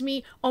cost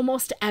me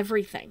almost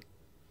everything.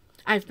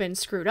 I've been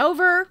screwed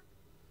over.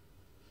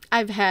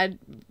 I've had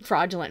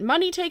fraudulent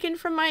money taken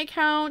from my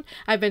account.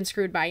 I've been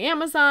screwed by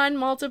Amazon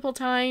multiple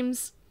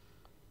times.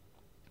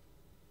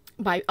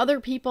 By other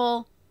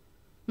people.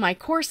 My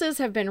courses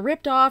have been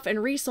ripped off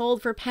and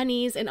resold for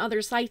pennies in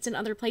other sites and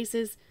other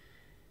places.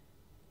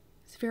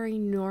 It's very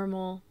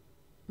normal,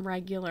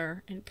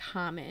 regular, and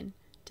common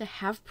to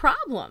have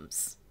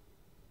problems.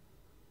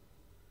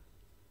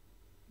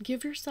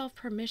 Give yourself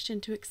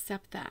permission to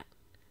accept that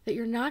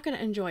you're not going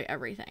to enjoy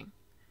everything.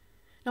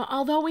 Now,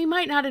 although we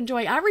might not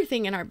enjoy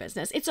everything in our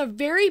business, it's a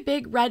very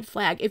big red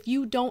flag if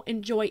you don't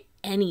enjoy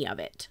any of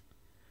it.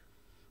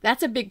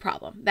 That's a big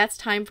problem. That's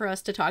time for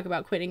us to talk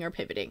about quitting or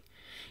pivoting.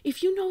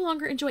 If you no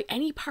longer enjoy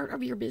any part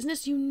of your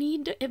business, you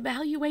need to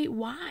evaluate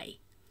why.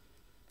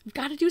 You've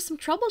got to do some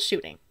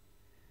troubleshooting.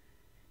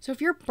 So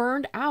if you're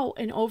burned out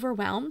and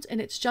overwhelmed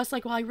and it's just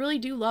like, well, I really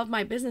do love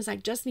my business. I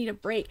just need a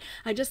break.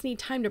 I just need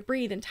time to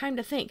breathe and time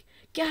to think.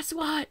 Guess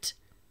what?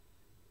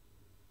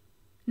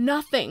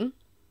 Nothing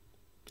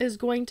is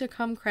going to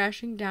come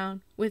crashing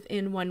down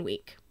within 1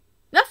 week.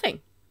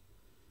 Nothing.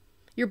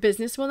 Your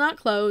business will not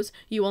close,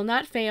 you will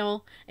not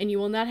fail, and you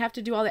will not have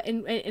to do all that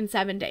in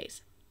 7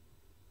 days.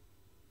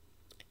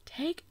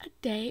 Take a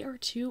day or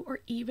two or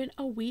even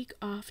a week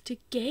off to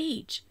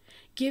gauge.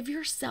 Give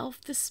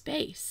yourself the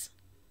space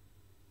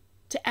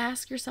to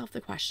ask yourself the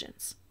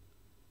questions.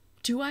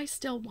 Do I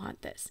still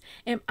want this?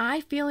 Am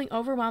I feeling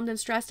overwhelmed and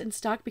stressed and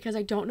stuck because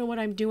I don't know what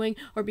I'm doing,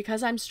 or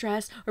because I'm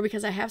stressed, or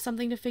because I have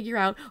something to figure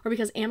out, or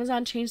because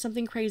Amazon changed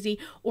something crazy,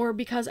 or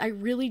because I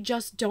really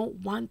just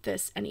don't want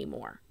this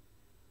anymore?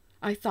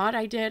 I thought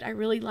I did. I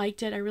really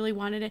liked it. I really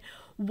wanted it.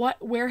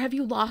 Where have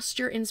you lost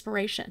your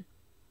inspiration?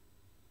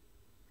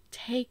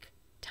 Take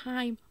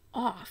time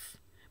off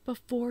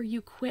before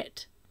you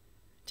quit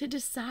to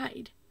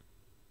decide.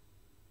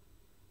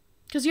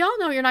 Because you all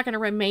know you're not going to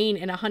remain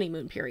in a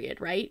honeymoon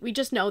period, right? We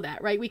just know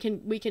that, right? We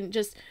can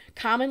just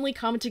commonly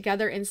come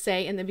together and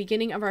say in the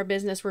beginning of our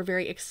business, we're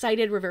very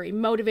excited, we're very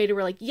motivated,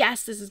 we're like,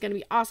 yes, this is going to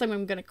be awesome,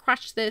 I'm going to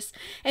crush this.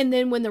 And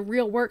then when the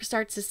real work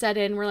starts to set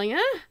in, we're like,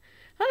 I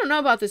don't know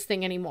about this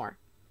thing anymore.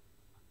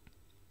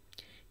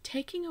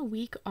 Taking a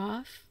week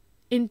off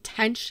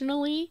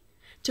intentionally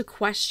to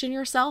question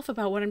yourself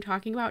about what I'm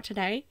talking about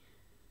today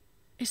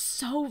is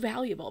so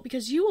valuable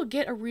because you will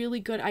get a really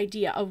good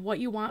idea of what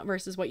you want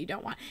versus what you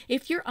don't want.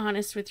 If you're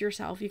honest with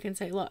yourself, you can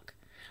say, look,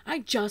 I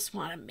just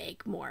want to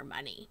make more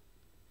money.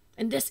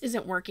 And this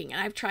isn't working.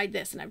 And I've tried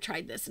this and I've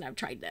tried this and I've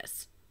tried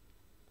this.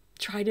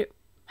 Tried it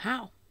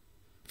how?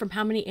 From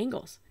how many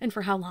angles? And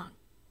for how long?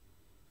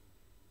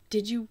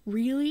 Did you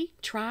really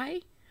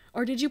try?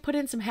 Or did you put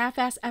in some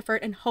half-ass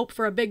effort and hope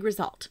for a big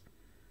result?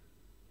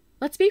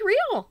 Let's be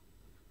real.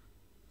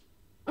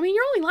 I mean,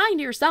 you're only lying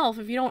to yourself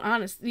if you don't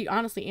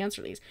honestly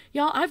answer these.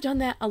 Y'all, I've done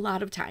that a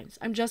lot of times.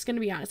 I'm just going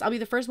to be honest. I'll be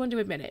the first one to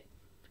admit it.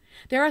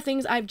 There are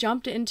things I've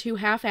jumped into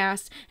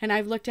half-assed and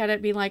I've looked at it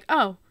and be like,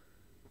 oh,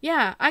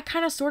 yeah, I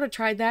kind of sort of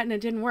tried that and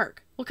it didn't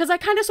work. Well, because I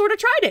kind of sort of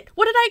tried it.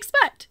 What did I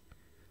expect?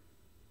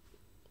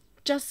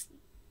 Just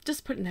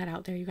putting that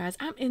out there, you guys.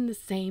 I'm in the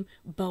same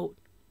boat.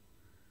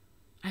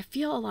 I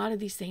feel a lot of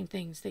these same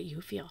things that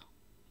you feel.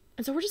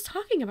 And so we're just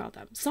talking about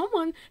them.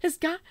 Someone has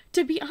got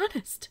to be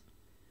honest.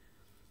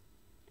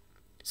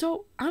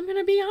 So I'm going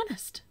to be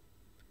honest.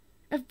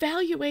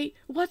 Evaluate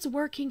what's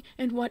working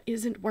and what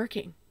isn't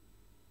working.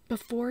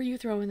 Before you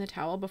throw in the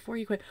towel, before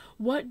you quit,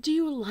 what do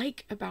you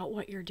like about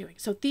what you're doing?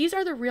 So these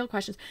are the real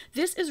questions.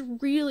 This is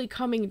really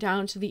coming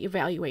down to the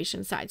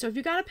evaluation side. So if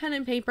you got a pen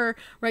and paper,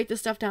 write this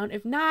stuff down.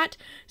 If not,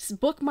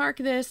 bookmark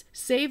this,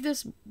 save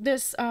this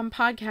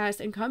podcast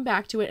and come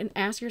back to it and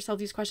ask yourself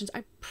these questions.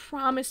 I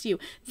promise you,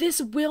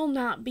 this will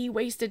not be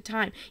wasted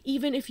time,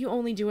 even if you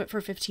only do it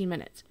for 15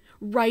 minutes.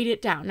 Write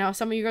it down. Now,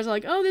 some of you guys are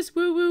like, oh, this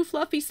woo-woo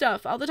fluffy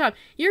stuff all the time.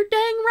 You're dang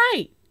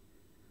right.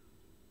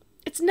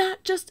 It's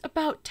not just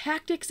about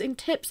tactics and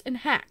tips and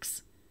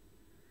hacks.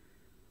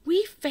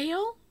 We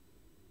fail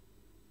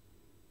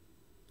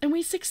and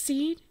we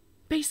succeed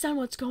based on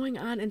what's going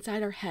on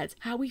inside our heads,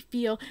 how we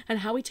feel and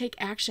how we take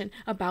action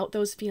about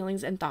those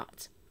feelings and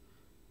thoughts.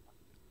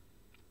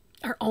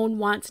 Our own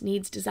wants,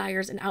 needs,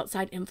 desires, and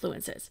outside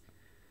influences.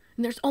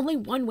 And there's only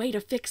one way to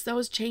fix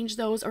those, change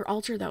those, or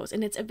alter those.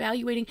 And it's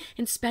evaluating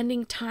and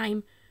spending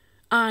time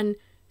on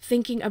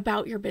thinking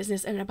about your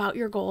business and about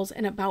your goals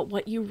and about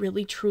what you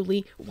really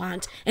truly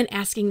want and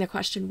asking the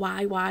question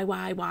why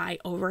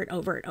over and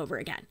over and over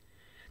again.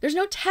 There's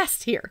no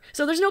test here.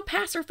 So there's no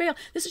pass or fail.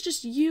 This is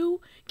just you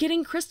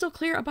getting crystal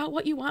clear about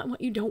what you want and what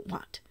you don't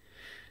want.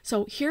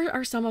 So here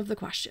are some of the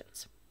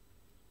questions.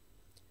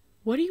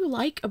 What do you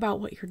like about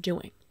what you're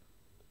doing?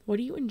 What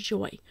do you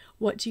enjoy?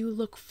 What do you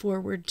look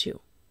forward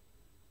to?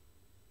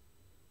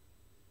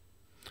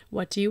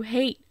 What do you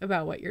hate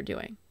about what you're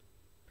doing?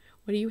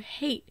 What do you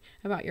hate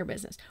about your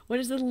business? What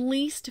is the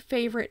least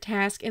favorite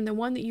task and the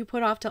one that you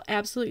put off till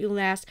absolutely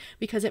last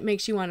because it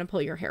makes you want to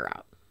pull your hair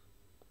out?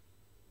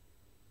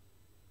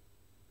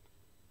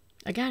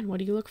 Again, what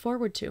do you look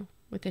forward to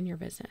within your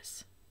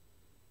business?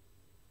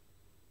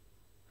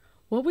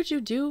 What would you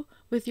do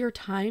with your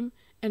time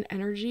and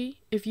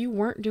energy if you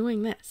weren't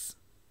doing this?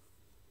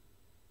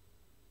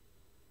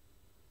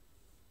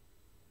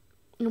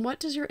 And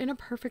what does your in a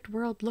perfect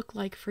world look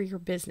like for your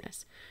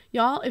business?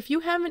 Y'all, if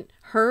you haven't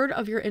heard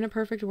of your in a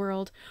perfect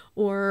world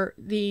or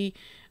the,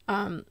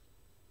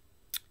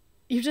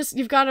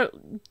 you've got to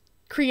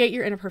create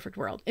your in a perfect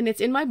world. And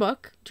it's in my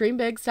book, Dream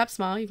Big, Step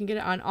Small. You can get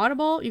it on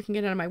Audible. You can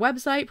get it on my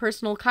website,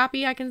 personal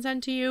copy I can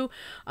send to you.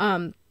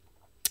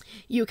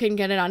 You can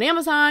get it on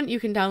Amazon. You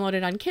can download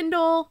it on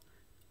Kindle.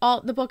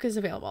 The book is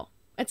available.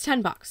 It's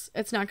 $10.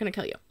 It's not going to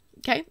kill you.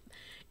 Okay.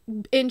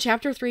 In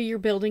chapter 3, you're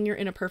building your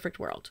in a perfect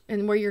world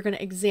and where you're going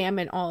to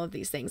examine all of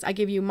these things. I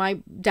give you my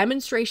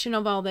demonstration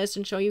of all this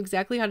and show you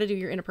exactly how to do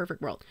your in a perfect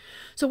world.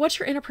 So what's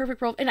your in a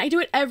perfect world? And I do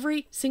it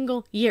every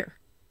single year,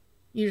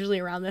 usually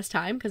around this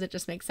time, because it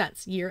just makes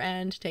sense. Year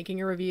end,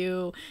 taking a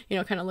review,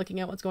 kind of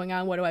looking at what's going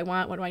on. What do I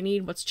want? What do I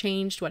need? What's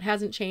changed? What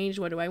hasn't changed?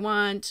 What do I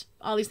want?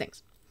 All these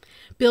things.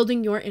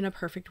 Building your in a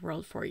perfect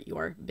world for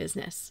your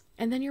business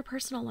and then your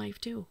personal life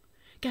too.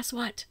 Guess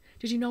what?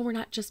 Did you know we're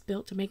not just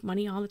built to make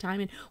money all the time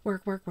and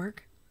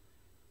work?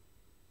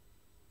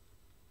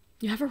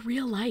 You have a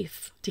real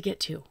life to get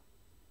to.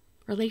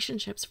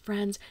 Relationships,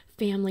 friends,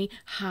 family,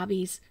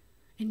 hobbies,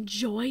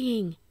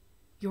 enjoying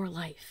your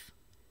life.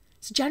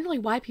 It's generally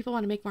why people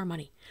want to make more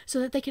money, so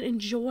that they can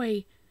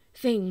enjoy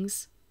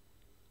things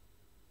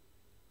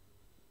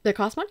that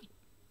cost money,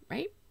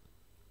 right?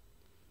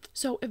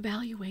 So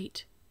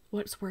evaluate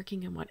what's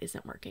working and what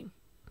isn't working.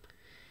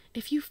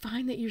 If you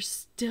find that you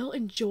still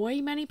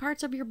enjoy many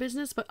parts of your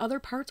business, but other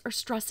parts are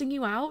stressing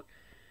you out,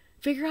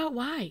 figure out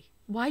why.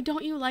 Why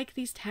don't you like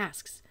these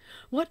tasks?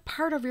 What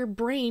part of your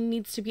brain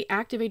needs to be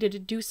activated to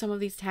do some of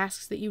these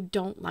tasks that you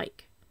don't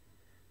like?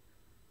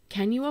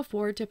 Can you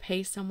afford to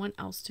pay someone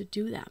else to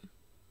do them?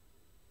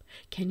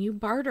 Can you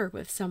barter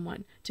with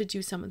someone to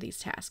do some of these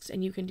tasks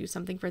and you can do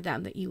something for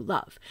them that you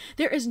love?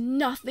 There is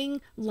nothing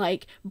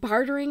like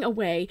bartering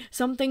away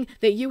something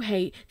that you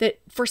hate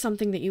for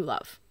something that you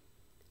love.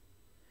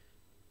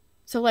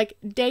 So like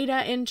data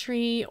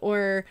entry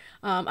or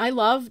I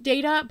love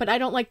data, but I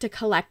don't like to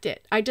collect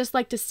it. I just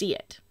like to see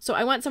it. So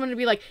I want someone to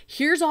be like,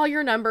 here's all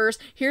your numbers.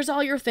 Here's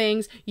all your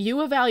things.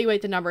 You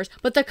evaluate the numbers.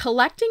 But the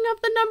collecting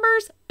of the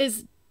numbers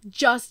is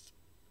just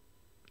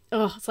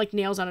oh, it's like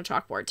nails on a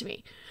chalkboard to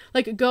me.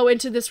 Like, go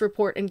into this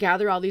report and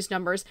gather all these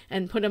numbers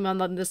and put them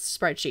on this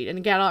spreadsheet,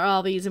 and gather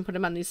all these and put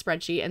them on this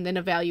spreadsheet, and then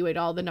evaluate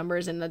all the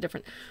numbers in the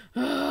different,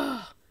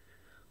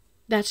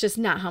 that's just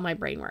not how my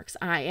brain works.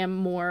 I am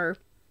more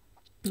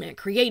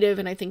creative,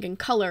 and I think in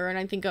color, and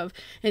I think of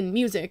in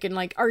music, and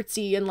like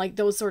artsy, and like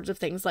those sorts of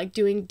things, like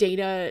doing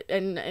data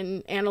and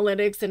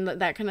analytics and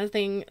that kind of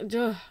thing.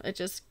 It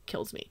just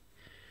kills me.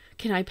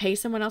 Can I pay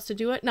someone else to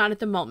do it? Not at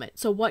the moment.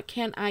 So what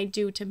can I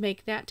do to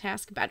make that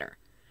task better?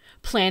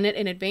 Plan it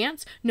in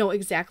advance, know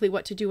exactly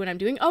what to do when I'm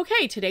doing,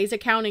 okay, today's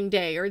accounting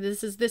day, or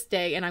this is this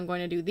day, and I'm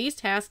going to do these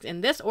tasks in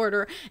this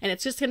order, and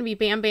it's just going to be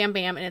bam, bam,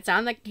 bam, and it's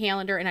on the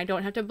calendar, and I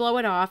don't have to blow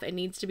it off. It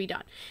needs to be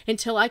done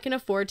until I can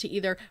afford to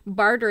either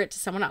barter it to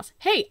someone else.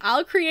 Hey,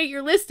 I'll create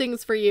your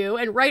listings for you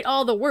and write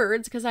all the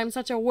words because I'm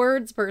such a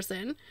words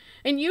person,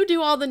 and you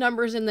do all the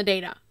numbers and the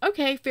data.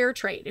 Okay, fair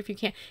trade. If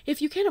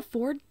you can't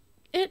afford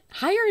it,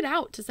 hire it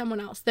out to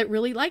someone else that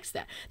really likes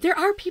that. There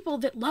are people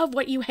that love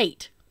what you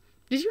hate.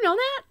 Did you know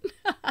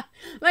that?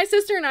 My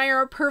sister and I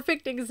are a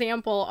perfect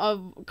example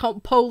of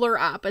polar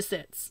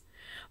opposites.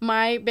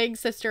 My big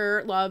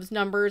sister loves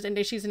numbers,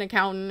 and she's an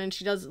accountant, and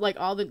she does like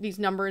all these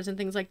numbers and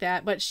things like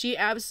that. But she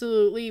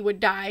absolutely would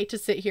die to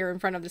sit here in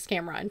front of this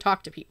camera and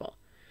talk to people.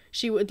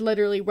 She would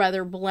literally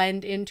rather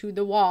blend into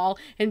the wall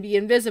and be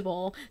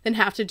invisible than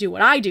have to do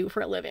what I do for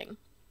a living.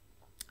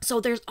 So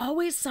there's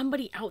always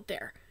somebody out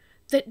there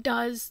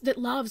that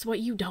loves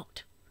what you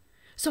don't.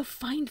 So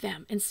find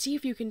them and see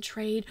if you can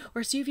trade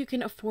or see if you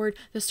can afford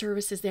the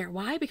services there.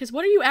 Why? Because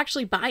what are you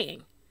actually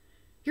buying?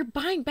 You're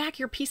buying back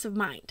your peace of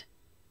mind,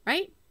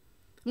 right?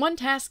 One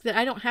task that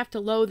I don't have to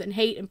loathe and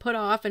hate and put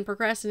off and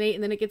procrastinate,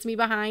 and then it gets me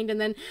behind, and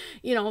then,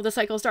 the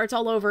cycle starts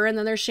all over, and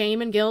then there's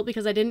shame and guilt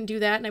because I didn't do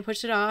that and I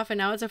pushed it off, and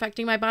now it's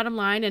affecting my bottom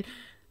line, and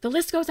the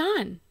list goes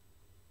on.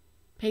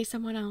 Pay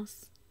someone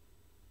else,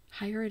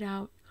 hire it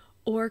out,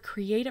 or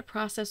create a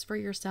process for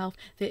yourself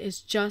that is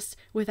just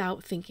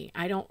without thinking.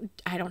 I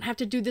don't have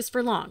to do this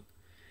for long.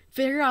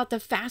 Figure out the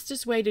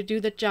fastest way to do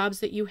the jobs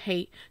that you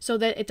hate so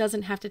that it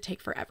doesn't have to take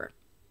forever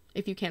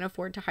if you can't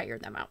afford to hire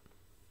them out.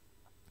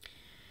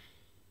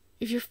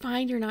 If you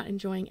find you're not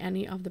enjoying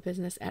any of the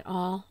business at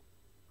all,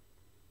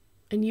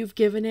 and you've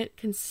given it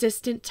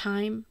consistent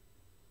time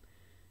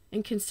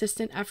and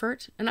consistent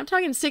effort, and I'm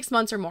talking 6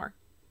 months or more,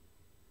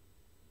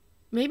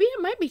 maybe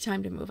it might be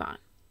time to move on.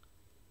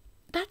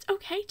 That's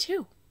okay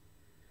too.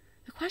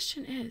 The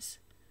question is,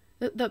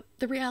 the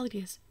reality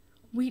is,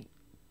 we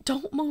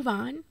don't move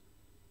on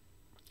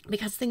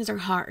because things are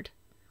hard.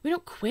 We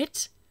don't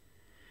quit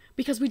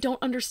because we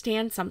don't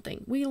understand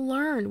something. We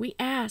learn, we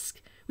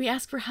ask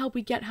for help,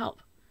 we get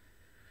help.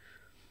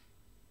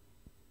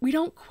 We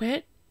don't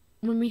quit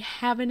when we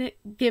haven't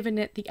given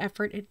it the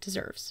effort it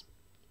deserves.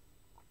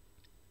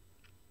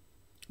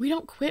 We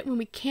don't quit when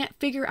we can't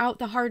figure out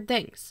the hard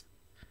things.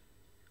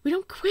 We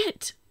don't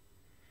quit.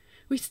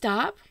 We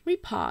stop, we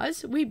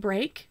pause, we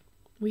break,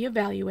 we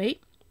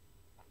evaluate,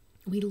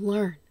 we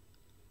learn.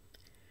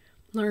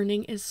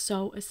 Learning is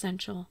so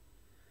essential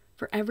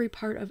for every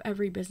part of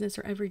every business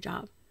or every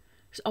job.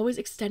 There's always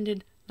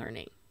extended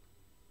learning.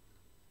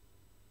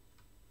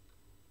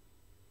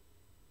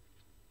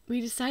 We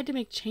decide to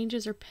make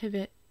changes or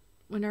pivot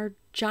when our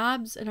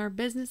jobs and our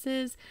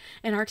businesses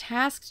and our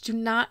tasks do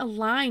not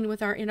align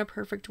with our inner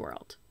perfect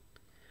world.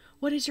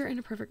 What is your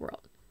inner perfect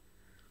world?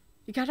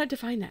 You got to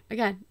define that.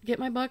 Again, get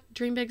my book,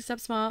 Dream Big, Step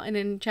Small, and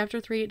in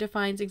chapter 3, it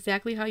defines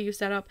exactly how you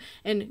set up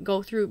and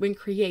go through and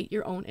create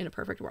your own inner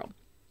perfect world.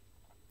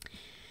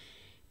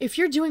 If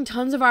you're doing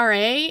tons of RA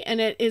and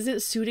it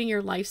isn't suiting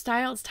your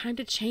lifestyle, it's time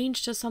to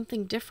change to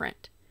something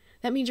different.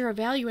 That means you're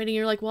evaluating.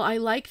 You're like, well, I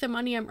like the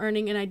money I'm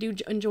earning and I do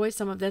enjoy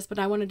some of this, but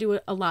I want to do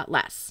it a lot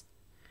less.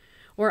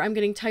 Or I'm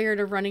getting tired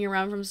of running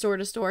around from store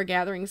to store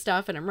gathering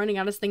stuff, and I'm running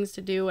out of things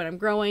to do, and I'm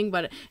growing,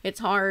 but it's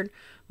hard.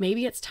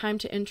 Maybe it's time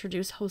to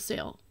introduce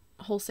wholesale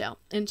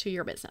into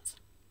your business.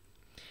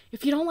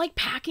 If you don't like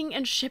packing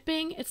and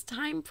shipping, it's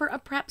time for a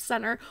prep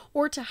center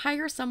or to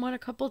hire someone a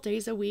couple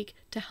days a week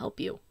to help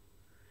you.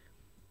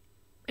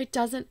 It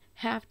doesn't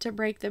have to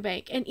break the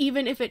bank. And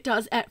even if it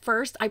does at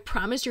first, I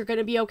promise you're going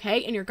to be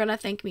okay and you're going to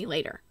thank me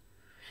later.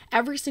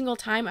 Every single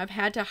time I've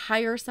had to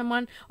hire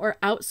someone or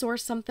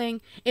outsource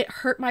something, it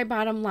hurt my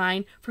bottom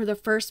line for the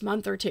first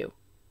month or two.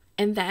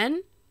 And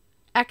then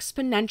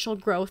exponential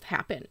growth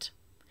happened.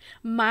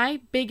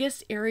 My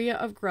biggest area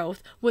of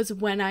growth was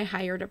when I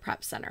hired a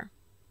prep center.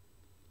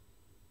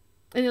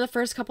 And in the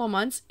first couple of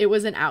months, it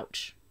was an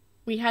ouch.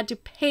 We had to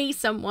pay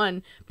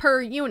someone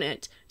per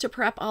unit to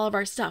prep all of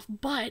our stuff,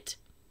 but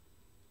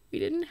we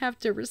didn't have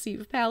to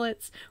receive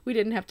pallets. We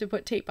didn't have to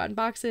put tape on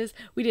boxes.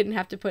 We didn't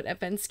have to put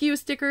FNSKU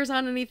stickers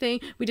on anything.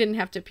 We didn't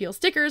have to peel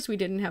stickers. We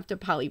didn't have to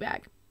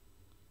polybag.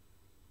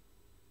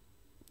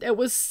 It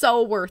was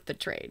so worth the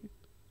trade.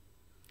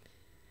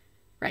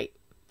 Right.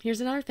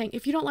 Here's another thing.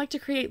 If you don't like to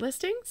create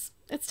listings,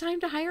 it's time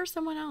to hire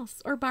someone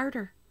else or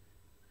barter.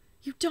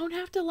 You don't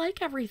have to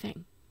like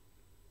everything,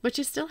 but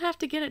you still have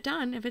to get it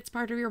done if it's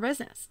part of your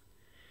business.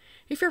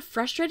 If you're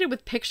frustrated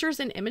with pictures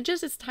and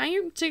images, it's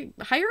time to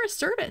hire a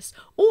service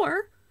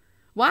or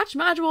Watch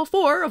Module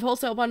 4 of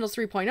Wholesale Bundles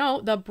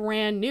 3.0, the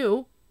brand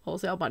new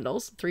Wholesale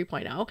Bundles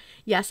 3.0.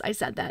 Yes, I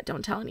said that.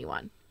 Don't tell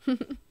anyone.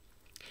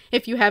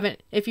 If you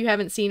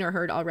haven't seen or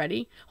heard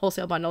already,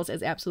 Wholesale Bundles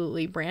is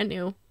absolutely brand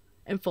new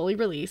and fully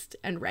released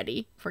and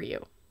ready for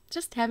you.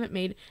 Just haven't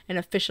made an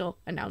official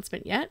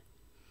announcement yet,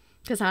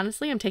 because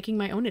honestly, I'm taking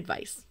my own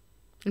advice.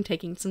 I'm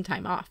taking some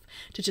time off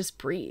to just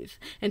breathe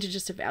and to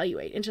just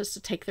evaluate and just to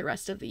take the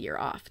rest of the year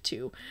off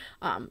to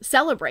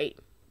celebrate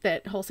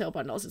that Wholesale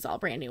Bundles is all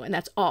brand new. And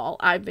that's all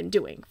I've been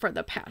doing for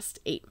the past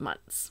 8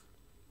 months.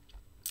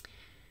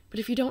 But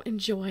if you don't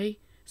enjoy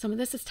some of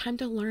this, it's time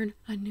to learn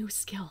a new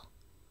skill.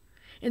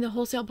 In the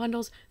Wholesale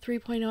Bundles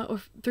 3.0 or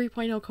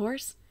 3.0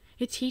 course,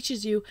 it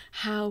teaches you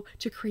how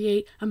to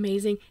create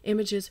amazing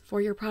images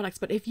for your products.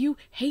 But if you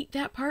hate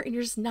that part and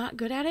you're just not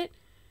good at it,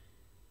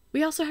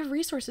 we also have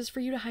resources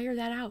for you to hire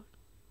that out.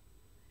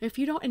 If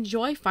you don't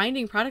enjoy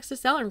finding products to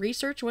sell and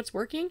research what's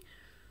working,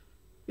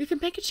 you can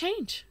make a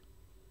change.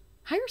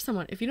 Hire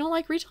someone. If you don't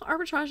like retail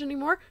arbitrage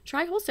anymore,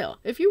 try wholesale.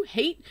 If you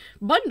hate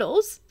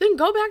bundles, then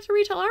go back to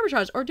retail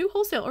arbitrage or do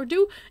wholesale or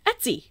do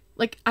Etsy.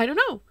 Like, I don't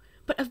know.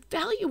 But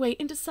evaluate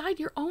and decide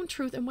your own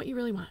truth and what you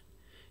really want.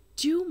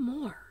 Do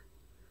more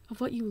of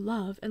what you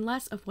love and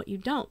less of what you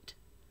don't.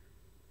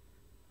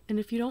 And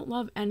if you don't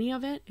love any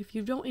of it, if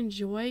you don't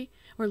enjoy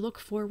or look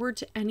forward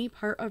to any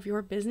part of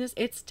your business,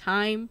 it's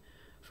time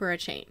for a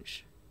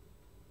change.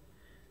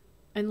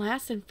 And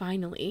last and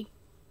finally,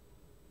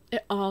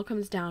 it all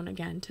comes down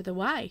again to the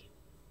why.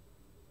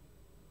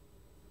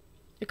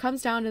 It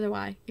comes down to the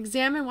why.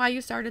 Examine why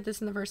you started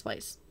this in the first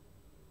place.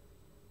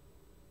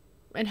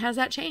 And has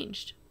that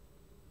changed?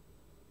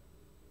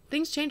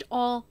 Things change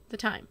all the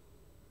time.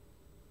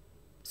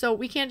 So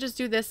we can't just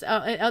do this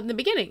in the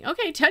beginning.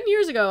 Okay, 10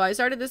 years ago, I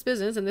started this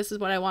business and this is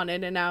what I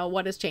wanted. And now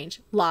what has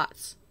changed?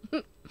 Lots.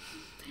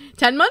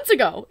 10 months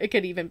ago, it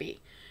could even be.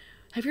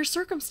 Have your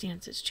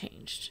circumstances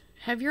changed?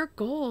 Have your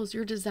goals,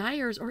 your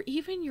desires, or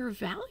even your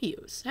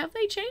values, have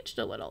they changed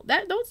a little?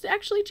 Those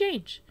actually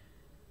change.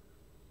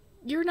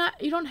 You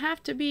don't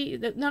have to be,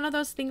 none of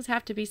those things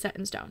have to be set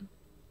in stone.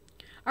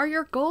 Are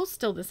your goals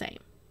still the same?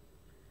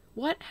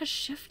 What has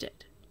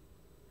shifted?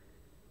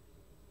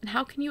 And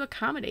how can you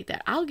accommodate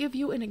that? I'll give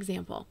you an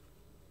example.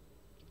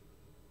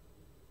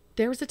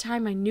 There was a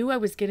time I knew I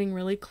was getting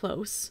really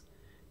close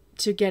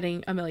to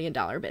getting $1 million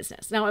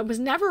business. Now, it was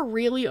never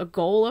really a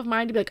goal of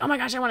mine to be like, oh my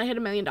gosh, I want to hit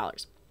 $1 million.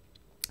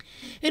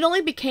 It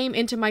only became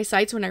into my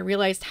sights when I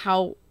realized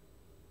how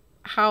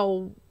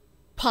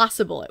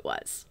possible it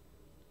was.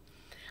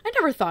 I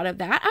never thought of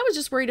that. I was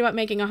just worried about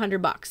making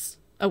 $100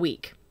 a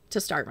week to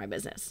start my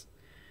business.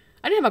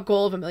 I didn't have a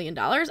goal of $1 million.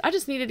 I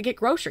just needed to get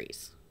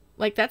groceries.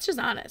 Like, that's just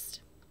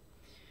honest.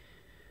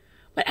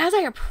 But as I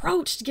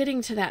approached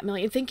getting to that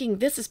million, thinking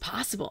this is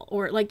possible,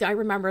 or like I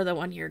remember the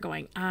one year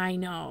going, I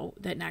know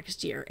that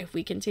next year, if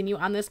we continue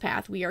on this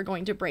path, we are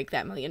going to break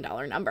that $1 million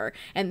number.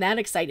 And that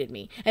excited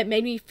me. It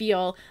made me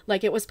feel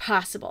like it was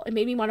possible. It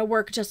made me want to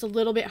work just a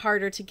little bit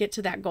harder to get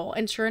to that goal.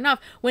 And sure enough,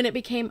 when it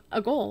became a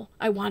goal,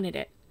 I wanted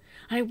it.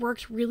 I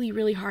worked really,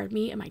 really hard.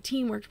 Me and my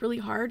team worked really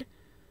hard.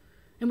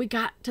 And we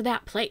got to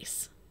that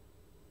place.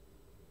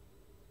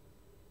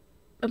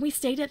 And we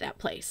stayed at that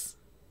place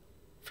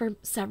for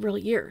several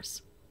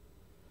years.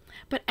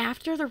 But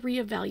after the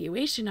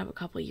reevaluation of a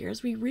couple of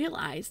years, we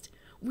realized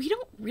we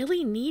don't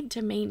really need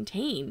to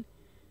maintain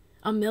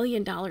 $1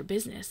 million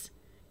business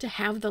to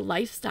have the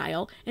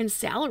lifestyle and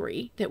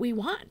salary that we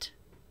want.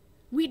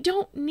 We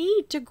don't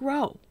need to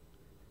grow.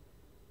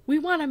 We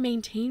want to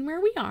maintain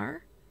where we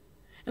are,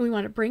 and we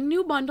want to bring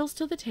new bundles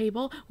to the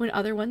table when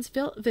other ones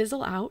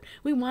fizzle out.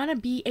 We want to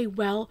be a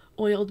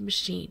well-oiled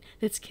machine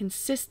that's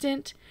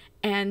consistent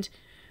and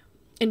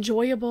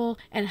enjoyable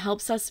and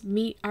helps us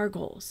meet our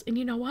goals. And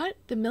you know what?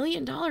 The $1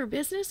 million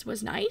business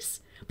was nice,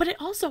 but it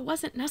also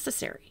wasn't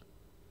necessary.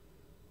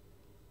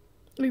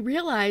 We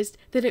realized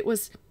that it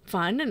was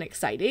fun and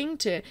exciting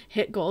to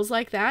hit goals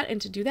like that and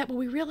to do that, but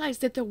we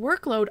realized that the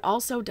workload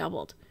also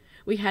doubled.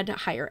 We had to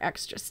hire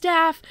extra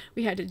staff,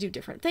 we had to do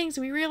different things,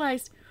 and we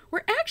realized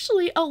we're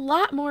actually a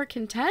lot more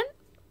content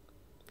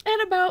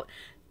at about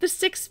the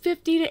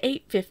 $650 to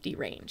 $850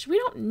 range. We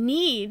don't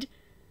need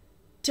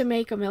to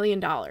make $1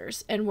 million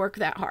and work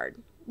that hard.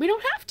 We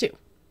don't have to.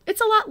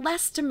 It's a lot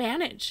less to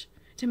manage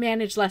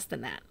less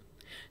than that.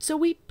 So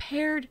we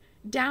pared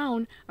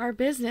down our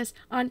business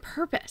on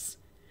purpose.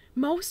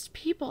 Most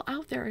people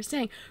out there are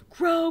saying,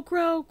 grow,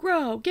 grow,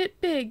 grow,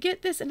 get big,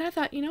 get this. And I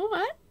thought, you know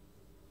what?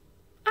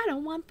 I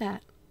don't want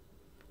that.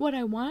 What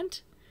I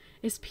want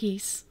is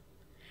peace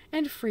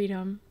and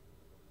freedom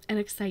and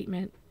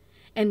excitement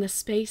and the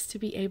space to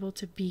be able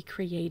to be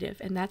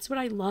creative. And that's what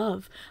I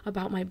love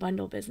about my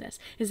bundle business,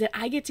 is that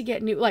I get to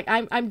get new, like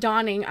I'm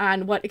dawning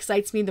on what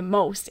excites me the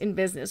most in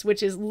business,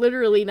 which is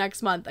literally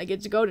next month. I get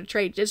to go to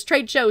it's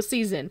trade show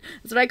season.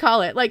 That's what I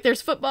call it. Like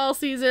there's football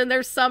season,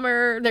 there's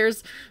summer,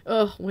 there's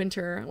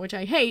winter, which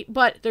I hate,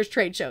 but there's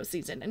trade show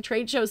season. And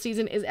trade show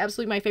season is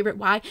absolutely my favorite.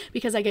 Why?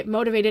 Because I get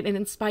motivated and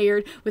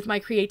inspired with my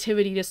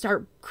creativity to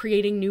start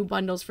creating new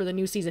bundles for the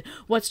new season.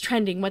 What's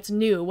trending? What's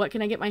new? What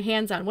can I get my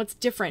hands on? What's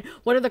different?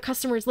 What are the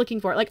customers looking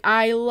for? Like,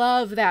 I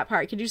love that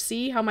part. Can you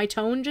see how my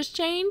tone just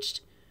changed?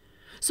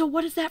 So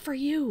what is that for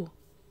you?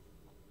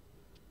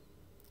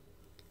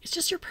 It's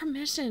just your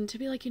permission to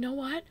be like, you know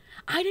what?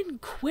 I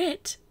didn't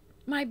quit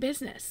my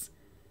business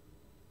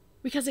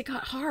because it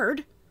got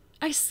hard.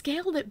 I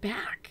scaled it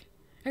back.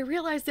 I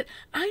realized that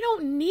I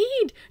don't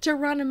need to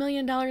run $1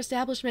 million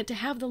establishment to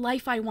have the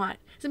life I want.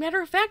 As a matter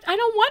of fact, I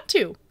don't want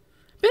to.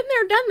 Been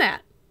there, done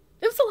that.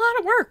 It was a lot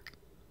of work.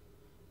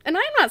 And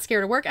I'm not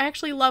scared of work. I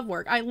actually love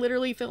work. I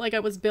literally feel like I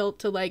was built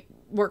to like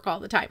work all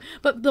the time.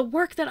 But the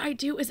work that I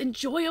do is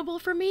enjoyable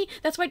for me.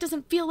 That's why it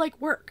doesn't feel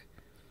like work.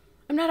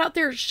 I'm not out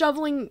there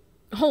shoveling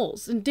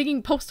holes and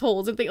digging post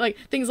holes and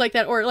things like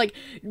that, or like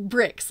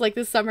bricks. Like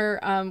this summer,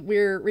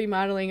 we're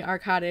remodeling our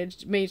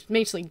cottage,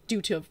 mainly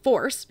due to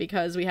force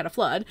because we had a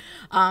flood,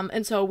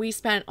 and so we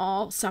spent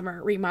all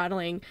summer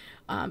remodeling,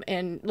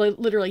 and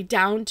literally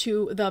down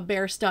to the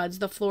bare studs,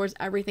 the floors,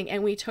 everything.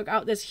 And we took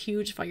out this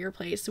huge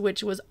fireplace,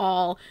 which was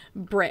all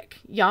brick.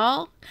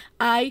 Y'all,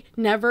 I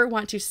never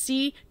want to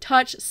see,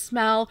 touch,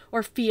 smell,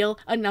 or feel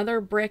another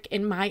brick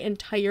in my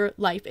entire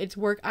life. It's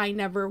work I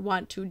never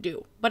want to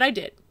do, but I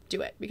did do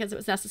it because it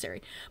was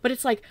necessary. But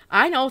it's like,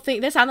 I know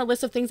this on the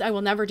list of things I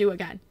will never do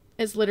again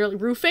is literally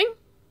roofing.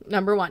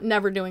 Number one,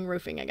 never doing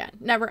roofing again.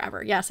 Never,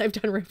 ever. Yes, I've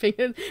done roofing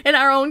in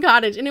our own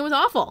cottage, and it was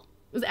awful.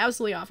 It was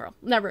absolutely awful.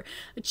 Never.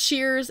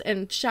 Cheers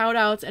and shout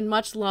outs and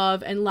much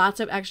love and lots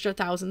of extra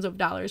thousands of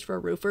dollars for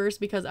roofers,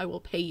 because I will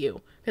pay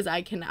you, because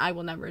I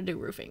will never do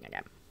roofing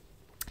again.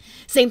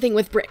 Same thing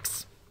with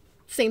bricks.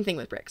 Same thing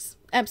with bricks.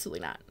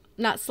 Absolutely not.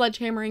 Not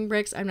sledgehammering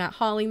bricks. I'm not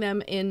hauling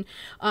them in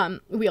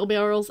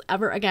wheelbarrows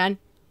ever again.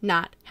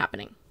 Not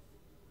happening.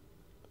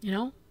 You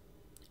know,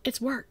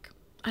 it's work.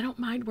 I don't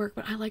mind work,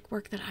 but I like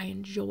work that I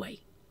enjoy.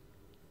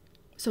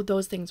 So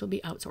those things will be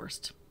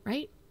outsourced,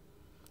 right?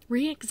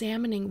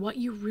 Re-examining what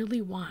you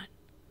really want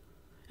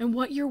and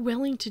what you're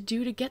willing to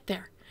do to get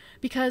there.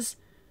 Because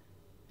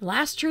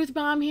last truth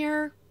bomb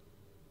here,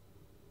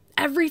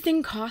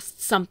 everything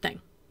costs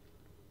something.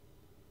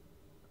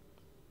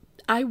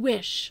 I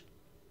wish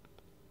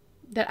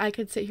that I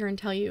could sit here and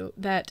tell you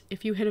that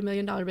if you hit $1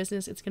 million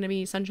business, it's going to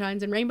be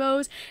sunshines and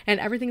rainbows and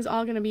everything's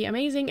all going to be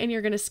amazing and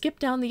you're going to skip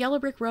down the yellow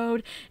brick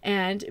road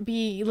and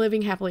be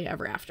living happily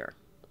ever after.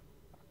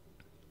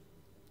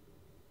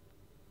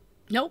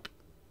 Nope.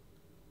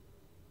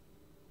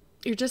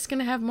 You're just going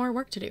to have more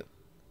work to do.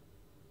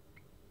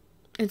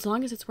 As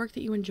long as it's work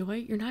that you enjoy,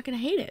 you're not going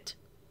to hate it.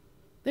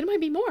 Then it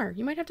might be more.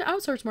 You might have to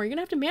outsource more. You're going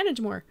to have to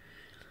manage more.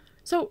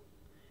 So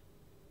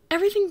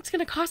everything's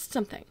going to cost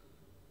something.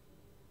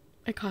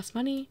 It costs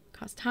money,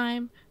 costs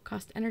time,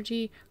 costs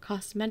energy,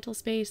 costs mental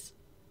space,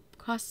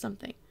 costs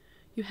something.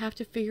 You have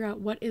to figure out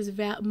what is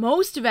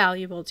most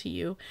valuable to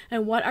you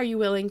and what are you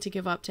willing to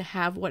give up to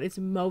have what is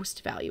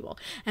most valuable.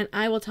 And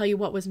I will tell you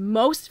what was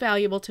most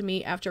valuable to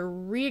me after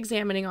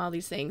re-examining all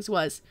these things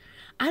was,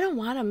 I don't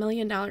want $1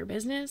 million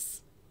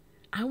business.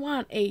 I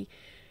want a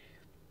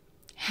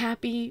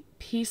happy,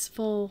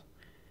 peaceful,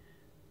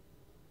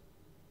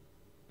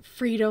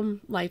 freedom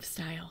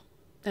lifestyle.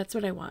 That's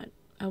what I want.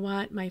 I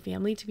want my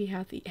family to be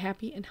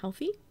happy and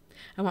healthy.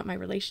 I want my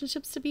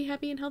relationships to be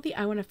happy and healthy.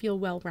 I want to feel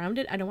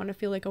well-rounded. I don't want to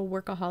feel like a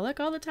workaholic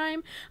all the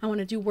time. I want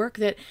to do work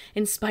that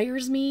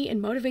inspires me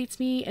and motivates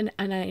me and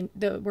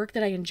the work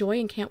that I enjoy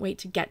and can't wait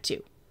to get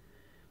to.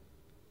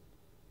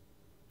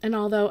 And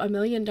although $1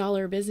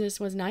 million business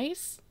was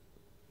nice,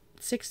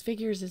 6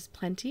 figures is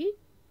plenty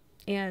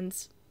and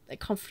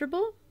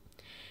comfortable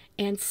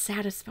and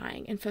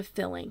satisfying and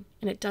fulfilling.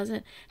 And it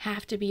doesn't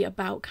have to be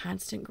about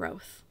constant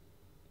growth.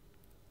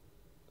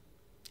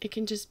 It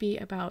can just be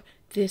about,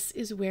 this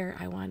is where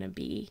I want to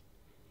be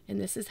and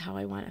this is how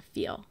I want to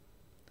feel.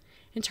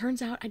 And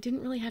turns out I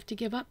didn't really have to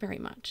give up very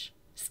much.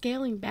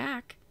 Scaling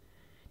back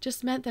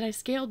just meant that I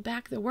scaled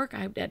back the work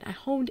I did. I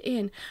honed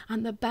in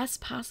on the best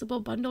possible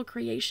bundle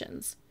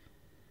creations.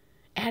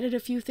 Added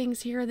a few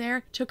things here and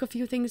there, took a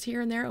few things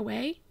here and there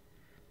away.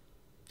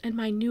 And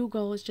my new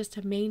goal is just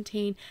to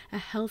maintain a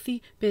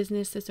healthy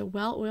business that's a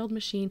well-oiled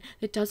machine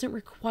that doesn't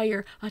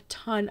require a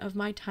ton of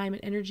my time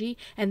and energy,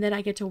 and then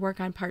I get to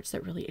work on parts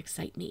that really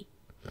excite me.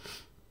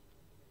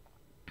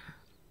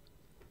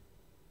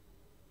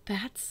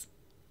 That's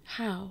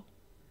how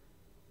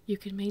you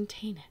can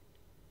maintain it.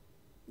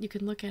 You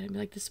can look at it and be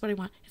like, this is what I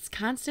want. It's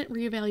constant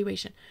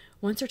reevaluation,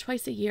 once or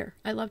twice a year.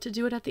 I love to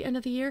do it at the end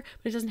of the year,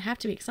 but it doesn't have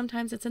to be.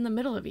 Sometimes it's in the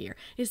middle of a year.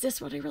 Is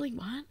this what I really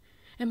want?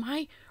 Am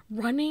I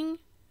running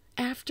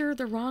after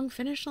the wrong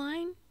finish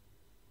line?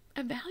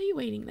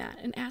 Evaluating that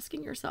and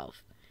asking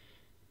yourself,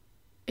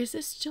 is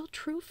this still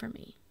true for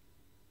me?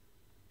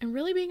 And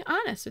really being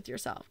honest with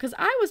yourself. Because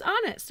I was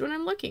honest when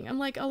I'm looking. I'm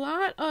like, a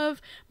lot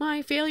of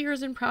my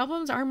failures and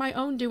problems are my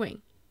own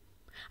doing.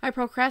 I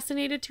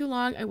procrastinated too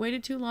long. I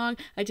waited too long.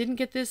 I didn't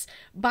get this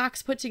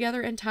box put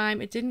together in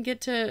time. It didn't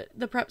get to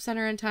the prep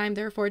center in time.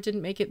 Therefore, it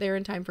didn't make it there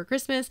in time for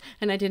Christmas.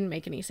 And I didn't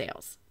make any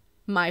sales.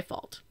 My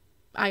fault.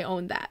 I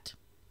own that.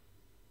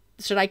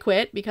 Should I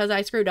quit because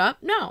I screwed up?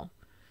 No.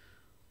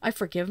 I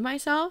forgive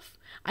myself.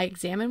 I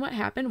examine what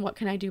happened. What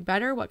can I do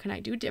better? What can I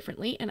do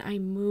differently? And I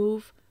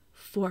move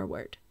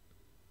forward.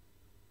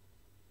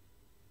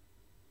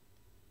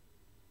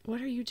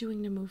 What are you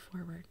doing to move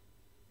forward?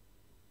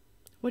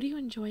 What do you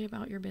enjoy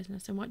about your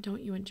business and what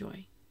don't you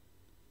enjoy?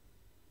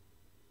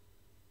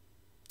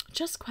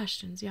 Just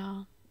questions,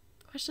 y'all.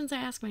 Questions I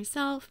ask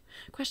myself,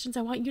 questions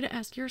I want you to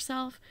ask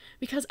yourself,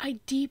 because I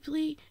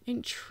deeply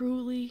and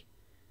truly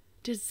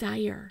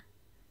desire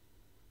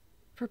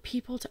for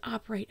people to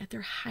operate at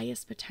their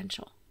highest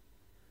potential.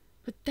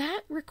 But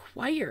that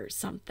requires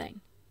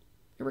something.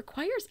 It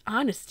requires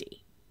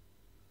honesty.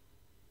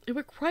 It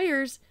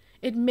requires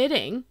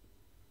admitting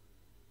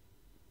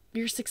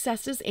your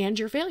successes and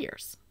your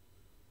failures.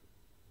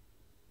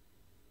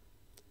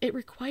 It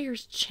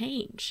requires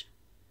change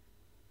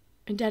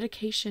and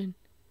dedication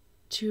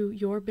to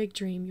your big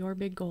dream, your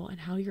big goal,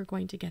 and how you're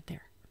going to get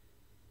there.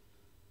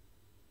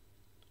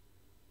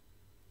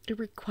 It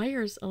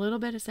requires a little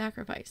bit of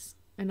sacrifice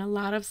and a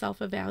lot of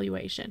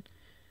self-evaluation.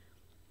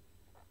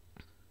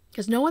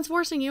 Because no one's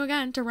forcing you,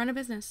 again, to run a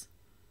business.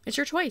 It's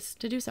your choice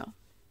to do so.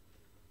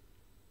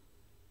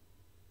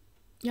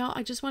 Y'all,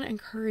 I just want to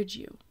encourage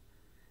you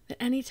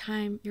that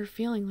anytime you're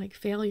feeling like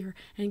failure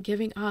and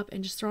giving up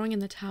and just throwing in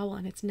the towel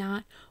and it's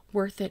not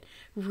worth it,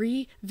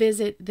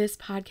 revisit this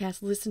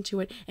podcast, listen to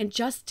it, and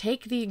just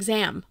take the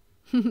exam.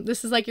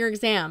 This is like your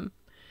exam.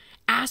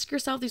 Ask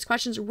yourself these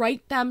questions,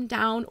 write them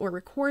down or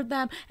record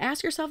them.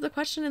 Ask yourself the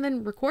question and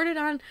then record it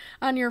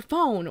on your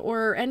phone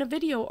or in a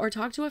video or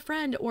talk to a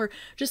friend or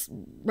just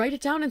write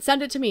it down and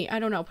send it to me. I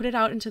don't know, put it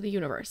out into the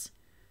universe.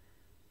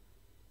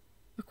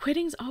 But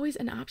quitting's always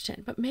an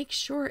option, but make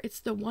sure it's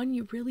the one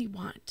you really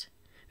want.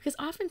 Because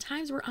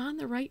oftentimes we're on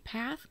the right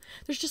path.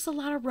 There's just a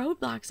lot of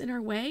roadblocks in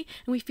our way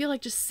and we feel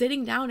like just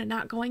sitting down and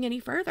not going any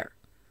further.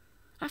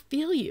 I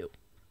feel you.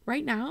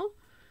 Right now,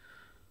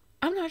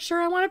 I'm not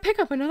sure I want to pick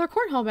up another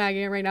cornhole bag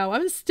right now.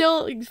 I'm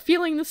still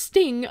feeling the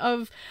sting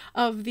of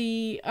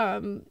the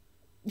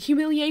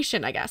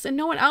humiliation, I guess. And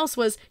no one else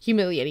was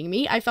humiliating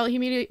me. I felt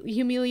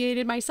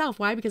humiliated myself.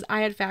 Why? Because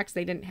I had facts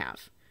they didn't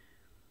have.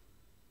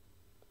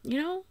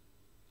 You know?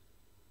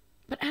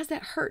 But as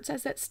that hurts,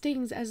 as that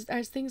stings,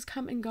 as things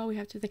come and go, we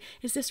have to think,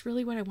 is this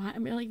really what I want?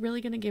 I'm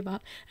really going to give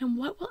up?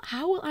 And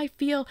how will I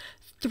feel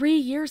 3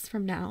 years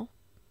from now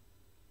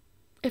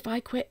if I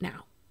quit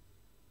now?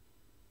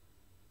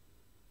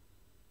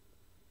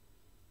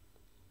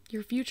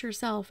 Your future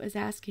self is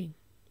asking.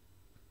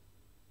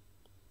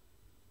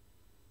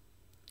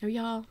 Now,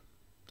 y'all,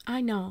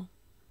 I know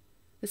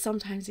that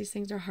sometimes these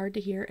things are hard to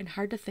hear and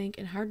hard to think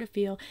and hard to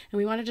feel, and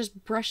we want to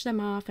just brush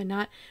them off and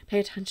not pay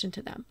attention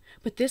to them.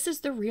 But this is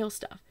the real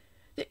stuff.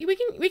 We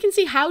can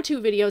see how-to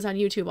videos on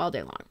YouTube all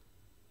day long,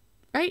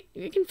 right?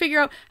 You can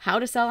figure out how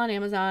to sell on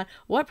Amazon,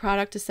 what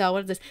product to sell,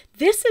 what is this.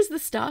 This is the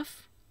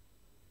stuff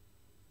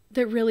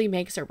that really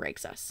makes or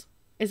breaks us,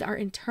 is our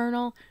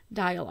internal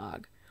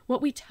dialogue, what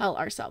we tell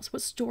ourselves,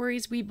 what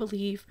stories we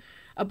believe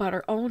about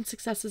our own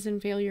successes and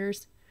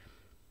failures,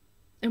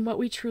 and what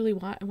we truly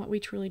want and what we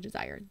truly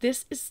desire.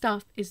 This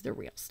stuff is the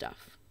real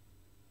stuff.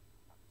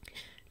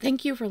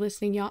 Thank you for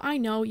listening, y'all. I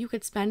know you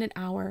could spend an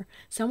hour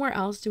somewhere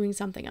else doing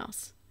something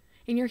else,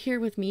 and you're here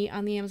with me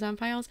on the Amazon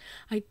Files.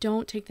 I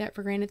don't take that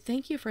for granted.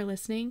 Thank you for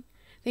listening.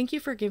 Thank you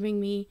for giving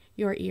me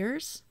your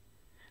ears.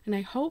 And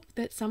I hope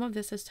that some of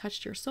this has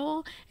touched your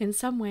soul in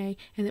some way,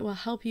 and it will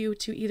help you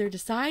to either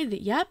decide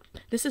that, yep,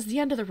 this is the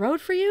end of the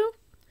road for you,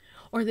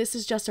 or this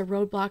is just a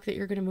roadblock that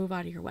you're going to move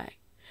out of your way.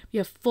 You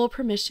have full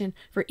permission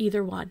for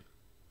either one.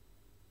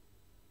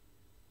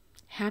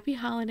 Happy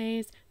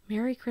holidays,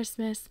 Merry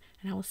Christmas,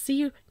 and I will see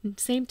you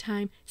same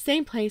time,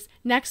 same place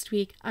next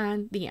week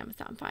on the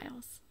Amazon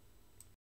Files.